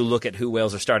team to look at who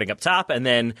Wales are starting up top and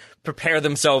then prepare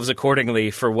themselves accordingly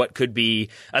for what could be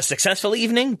a successful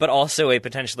evening, but also a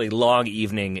potentially long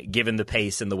evening given the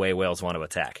pace and the way Wales want to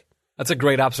attack. That's a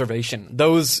great observation.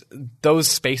 Those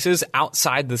spaces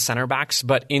outside the center backs,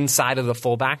 but inside of the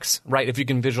fullbacks, right? If you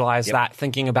can visualize that,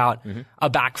 thinking about a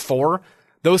back four,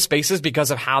 those spaces,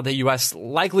 because of how the U.S.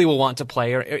 likely will want to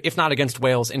play, or if not against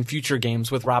Wales in future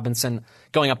games with Robinson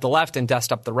going up the left and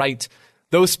Dest up the right,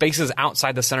 those spaces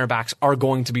outside the center backs are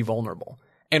going to be vulnerable.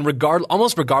 And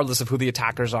almost regardless of who the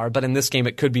attackers are, but in this game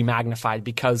it could be magnified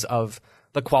because of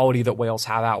the quality that Wales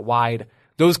have out wide.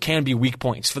 Those can be weak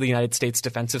points for the United States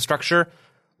defensive structure.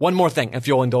 One more thing, if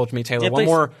you'll indulge me, Taylor. One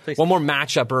more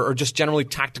matchup or just generally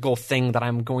tactical thing that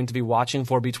I'm going to be watching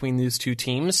for between these two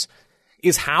teams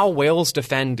is how Wales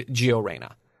defend Gio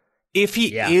Reyna. If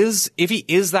he is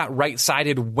that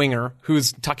right-sided winger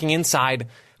who's tucking inside,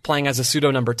 playing as a pseudo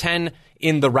number 10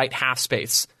 in the right half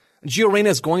space, Gio Reyna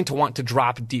is going to want to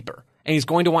drop deeper. And he's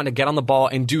going to want to get on the ball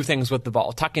and do things with the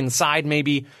ball. Tuck inside,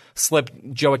 maybe slip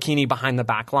Joachini behind the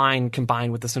back line,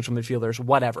 combined with the central midfielders,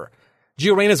 whatever.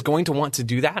 Gio Reyna is going to want to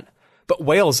do that, but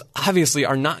Wales obviously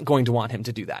are not going to want him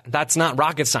to do that. That's not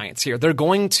rocket science here. They're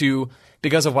going to,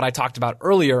 because of what I talked about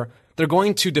earlier, they're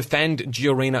going to defend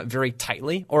Gio Reyna very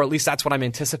tightly, or at least that's what I'm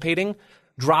anticipating,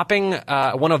 dropping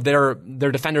one of their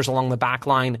defenders along the back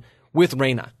line with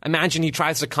Reyna. Imagine he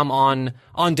tries to come on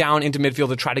down into midfield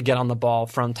to try to get on the ball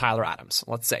from Tyler Adams,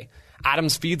 let's say.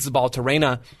 Adams feeds the ball to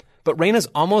Reyna, but Reyna's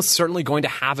almost certainly going to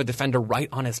have a defender right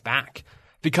on his back.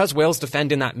 Because Wales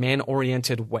defend in that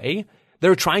man-oriented way,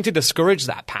 they're trying to discourage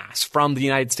that pass from the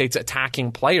United States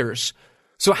attacking players.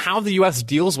 So how the U.S.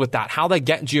 deals with that, how they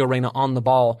get Gio Reyna on the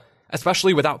ball,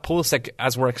 especially without Pulisic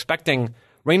as we're expecting,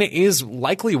 Reyna is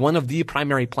likely one of the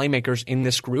primary playmakers in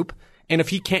this group. And if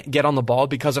he can't get on the ball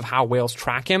because of how Wales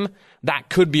track him, that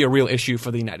could be a real issue for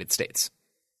the United States.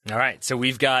 All right, so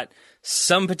we've got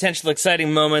some potential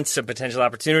exciting moments, some potential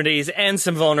opportunities, and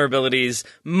some vulnerabilities.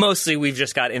 Mostly we've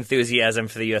just got enthusiasm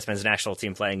for the U.S. men's national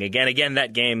team playing again. Again,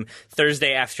 that game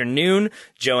Thursday afternoon.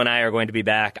 Joe and I are going to be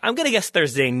back. I'm going to guess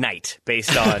Thursday night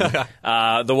based on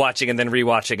the watching and then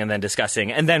rewatching and then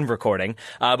discussing and then recording.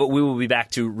 But we will be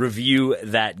back to review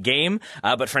that game.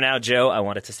 But for now, Joe, I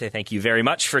wanted to say thank you very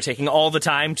much for taking all the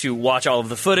time to watch all of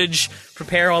the footage,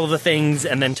 prepare all of the things,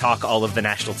 and then talk all of the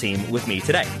national team with me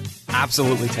today.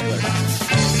 Absolutely, Taylor.